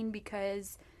 2016,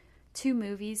 because 2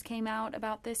 movies came out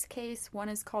about this case. One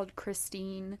is called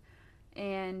Christine,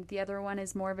 and the other one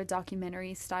is more of a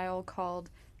documentary style called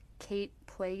Kate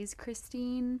Plays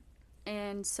Christine.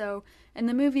 And so in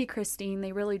the movie Christine,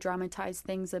 they really dramatize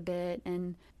things a bit,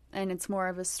 and it's more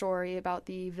of a story about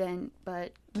the event,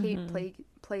 but Kate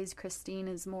Plays Christine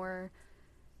is more...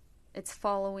 It's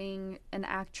following an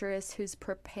actress who's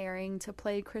preparing to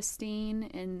play Christine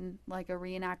in like a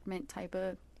reenactment type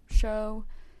of show.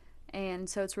 And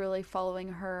so it's really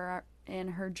following her in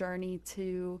her journey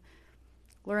to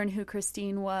learn who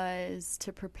Christine was,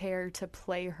 to prepare to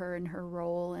play her in her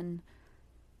role. And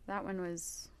that one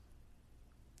was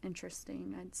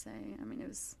interesting, I'd say. I mean, it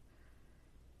was...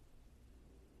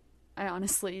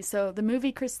 So the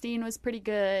movie Christine was pretty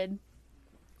good.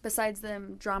 Besides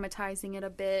them dramatizing it a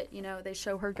bit, you know, they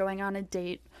show her going on a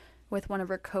date with one of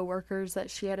her coworkers that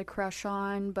she had a crush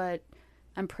on, but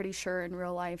I'm pretty sure in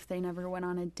real life they never went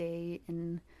on a date.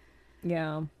 And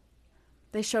yeah,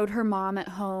 they showed her mom at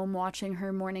home watching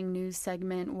her morning news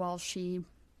segment while she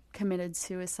committed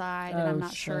suicide, and I'm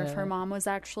not sure if her mom was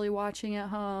actually watching at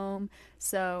home.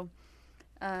 So,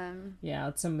 yeah,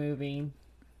 it's a movie.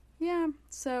 Yeah,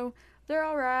 so they're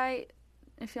all right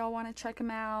if y'all want to check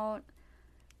them out.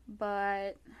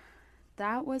 But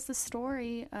that was the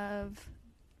story of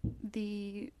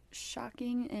the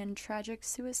shocking and tragic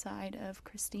suicide of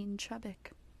Christine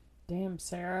Chubbuck. Damn,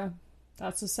 Sarah.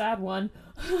 That's a sad one.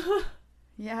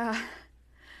 Yeah.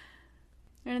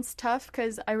 And it's tough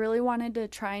because I really wanted to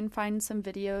try and find some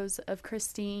videos of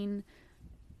Christine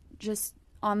just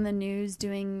on the news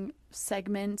doing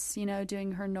segments, you know,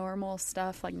 doing her normal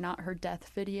stuff, like not her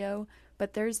death video.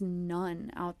 But there's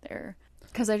none out there.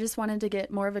 Because I just wanted to get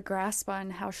more of a grasp on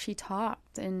how she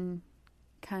talked and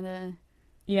kind of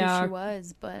who she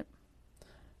was, but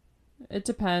it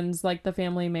depends. Like, the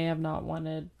family may have not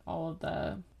wanted all of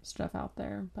the stuff out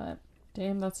there, but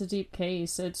damn, that's a deep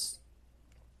case. It's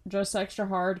just extra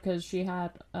hard because she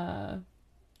had a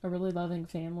really loving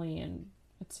family, and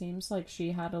it seems like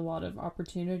she had a lot of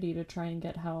opportunity to try and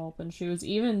get help, and she was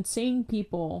even seeing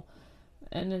people,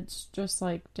 and it's just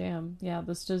like, damn, yeah,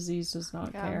 this disease does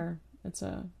not care. It's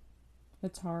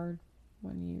hard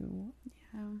when you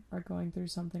are going through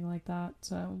something like that.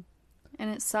 So,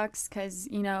 and it sucks because,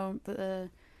 you know,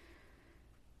 the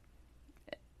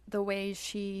way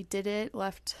she did it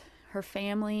left her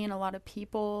family and a lot of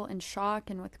people in shock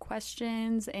and with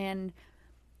questions, and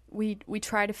we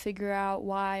try to figure out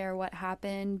why or what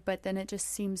happened, but then it just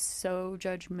seems so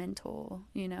judgmental,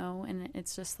 you know, and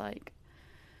it's just like,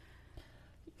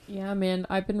 yeah, man,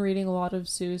 I've been reading a lot of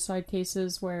suicide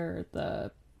cases where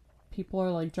the people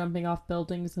are like jumping off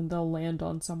buildings and they'll land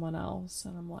on someone else,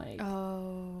 and I'm like,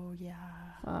 oh yeah,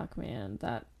 fuck, man,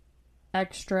 that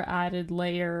extra added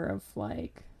layer of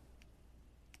like,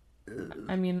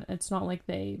 I mean, it's not like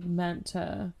they meant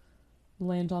to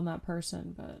land on that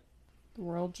person, but the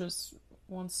world just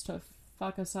wants to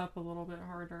fuck us up a little bit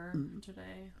harder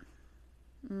today.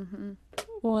 Mm-hmm.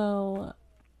 Well,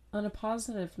 on a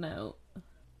positive note,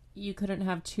 you couldn't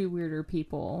have two weirder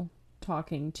people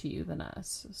talking to you than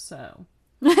us, so.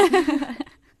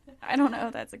 I don't know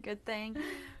if that's a good thing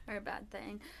or a bad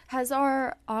thing. Has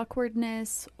our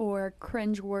awkwardness or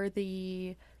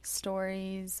cringeworthy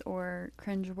stories or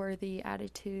cringeworthy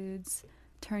attitudes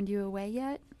turned you away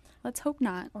yet? Let's hope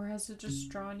not. Or has it just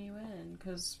drawn you in?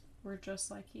 Because we're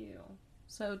just like you.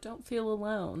 So don't feel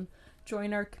alone.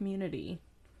 Join our community.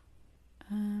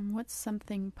 What's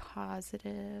something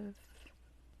positive?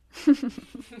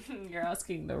 You're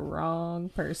asking the wrong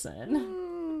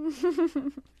person.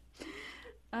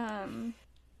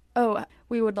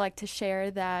 We would like to share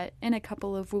that in a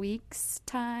couple of weeks'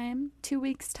 time, 2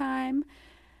 weeks' time,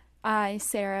 I,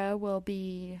 Sarah, will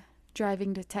be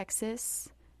driving to Texas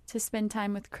to spend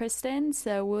time with Kristen,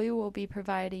 so we will be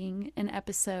providing an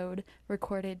episode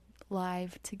recorded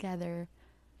live together.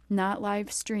 Not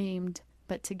live streamed,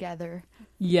 but together.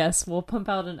 Yes, we'll pump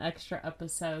out an extra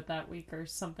episode that week or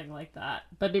something like that,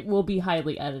 but it will be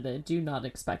highly edited. Do not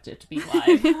expect it to be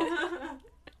live.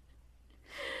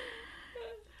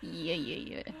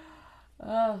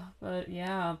 Yeah. But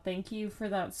yeah, thank you for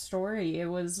that story. It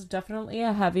was definitely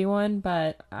a heavy one,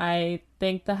 but I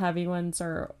think the heavy ones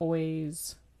are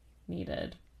always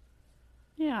needed.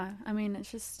 Yeah, I mean,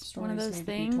 it's just Stories one of those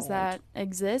things that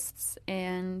exists,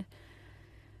 and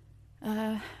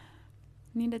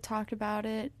need to talk about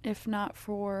it, if not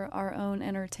for our own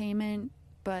entertainment,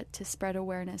 but to spread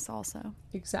awareness also.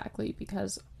 Exactly,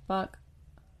 because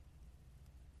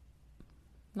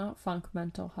not funk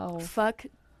mental health. Fuck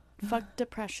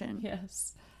depression.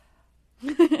 Yes.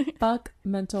 Fuck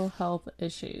mental health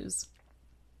issues.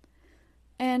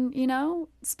 And, you know,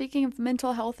 speaking of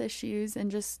mental health issues and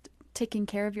just taking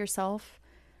care of yourself,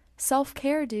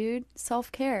 self-care, dude.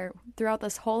 Self-care. Throughout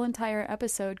this whole entire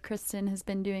episode, Kristen has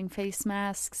been doing face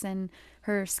masks and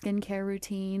her skincare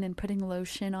routine and putting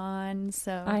lotion on.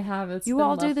 So I have. You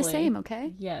all do the same,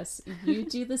 okay? Yes, you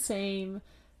do the same.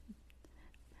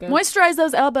 Moisturize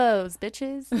those elbows,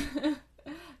 bitches.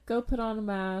 Go put on a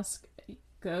mask.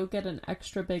 Go get an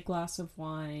extra big glass of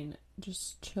wine.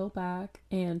 Just chill back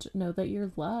and know that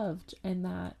you're loved and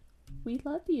that we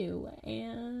love you.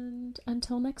 And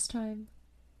until next time.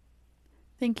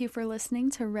 Thank you for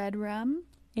listening to Red Rum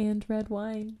and Red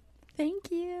Wine.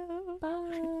 Thank you.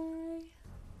 Bye.